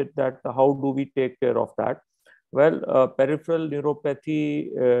stated that how do we take care of that? Well, peripheral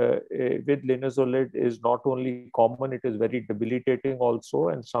neuropathy with linezolid is not only common, it is very debilitating also,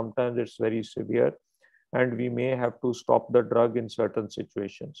 and sometimes it's very severe, and we may have to stop the drug in certain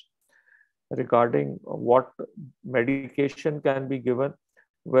situations. Regarding what medication can be given,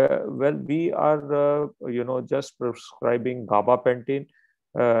 well, we are just prescribing gabapentin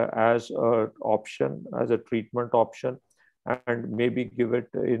as an option, as a treatment option, and maybe give it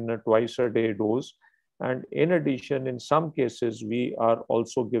in a twice-a-day dose. And in addition, in some cases, we are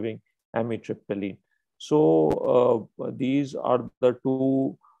also giving amitriptyline. So these are the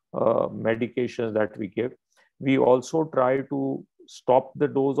two medications that we give. We also try to stop the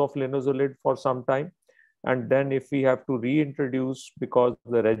dose of linezolid for some time, And then if we have to reintroduce because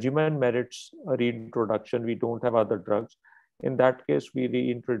the regimen merits a reintroduction, we don't have other drugs, in that case, we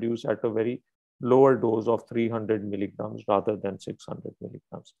reintroduce at a very lower dose of 300 milligrams rather than 600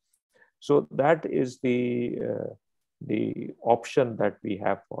 milligrams. So that is the option that we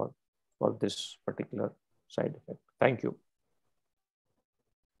have for this particular side effect. Thank you.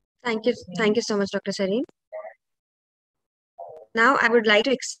 Thank you so much, Dr. Sareen. Now, I would like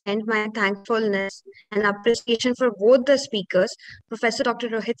to extend my thankfulness and appreciation for both the speakers, Professor Dr.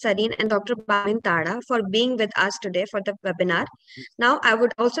 Rohit Sareen and Dr. Bhamin Tada, for being with us today for the webinar. Now, I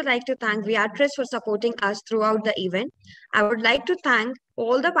would also like to thank Viatris for supporting us throughout the event. I would like to thank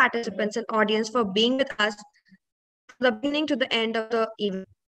all the participants and audience for being with us from the beginning to the end of the event,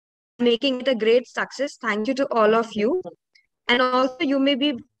 making it a great success. Thank you to all of you. And also, you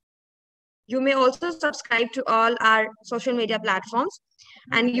may also subscribe to all our social media platforms,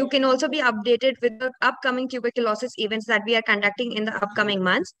 and you can also be updated with the upcoming tuberculosis events that we are conducting in the upcoming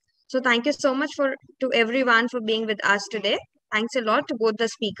months. So thank you so much to everyone for being with us today. Thanks a lot to both the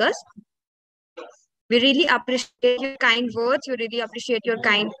speakers. We really appreciate your kind words. We really appreciate your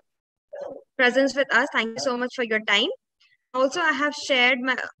kind presence with us. Thank you so much for your time. Also, I have shared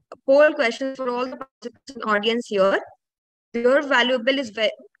my poll questions for all the participants and audience here. Your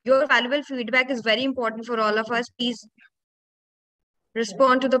valuable feedback is very important for all of us. Please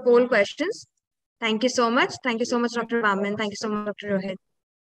respond to the poll questions. Thank you so much. Thank you so much, Dr. Bhamin. Thank you so much, Dr. Rohit.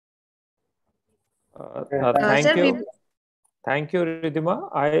 Thank you. Sir, Thank you, Ridhima.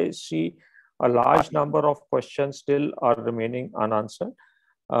 I see a large number of questions still are remaining unanswered.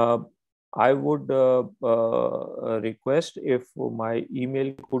 I would request if my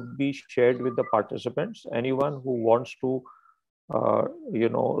email could be shared with the participants. Anyone who wants to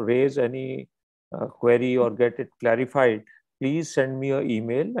raise any query or get it clarified, please send me an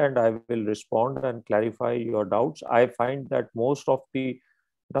email and I will respond and clarify your doubts. I find that most of the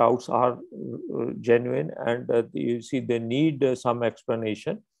doubts are genuine and you see they need some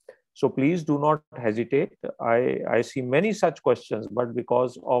explanation. So please do not hesitate. I see many such questions, but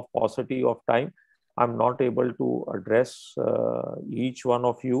because of paucity of time, I'm not able to address each one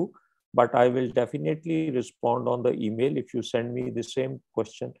of you. But I will definitely respond on the email if you send me the same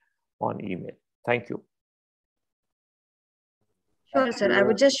question on email. Thank you. Sure, sir. I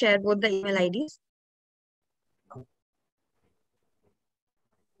would just share both the email IDs.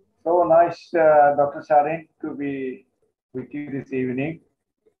 So nice, Dr. Sareen, to be with you this evening.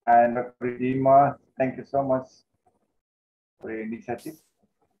 And Dr. Ridhima, thank you so much for your initiative.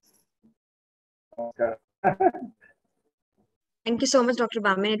 Thank you so much, Dr.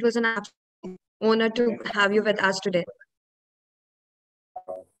 Bhamin. It was an absolute honor to have you with us today.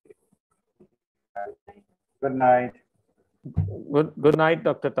 Good night. Good night,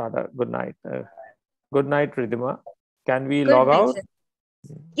 Dr. Tada. Good night. Good night, Ridhima. Can we Good log night, out? sir.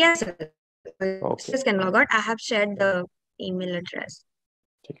 Yes, sir. Okay. Just can log out. I have shared the email address.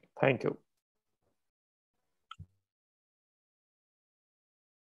 Thank you.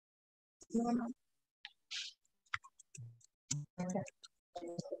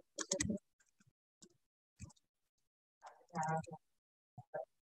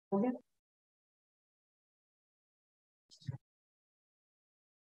 Okay.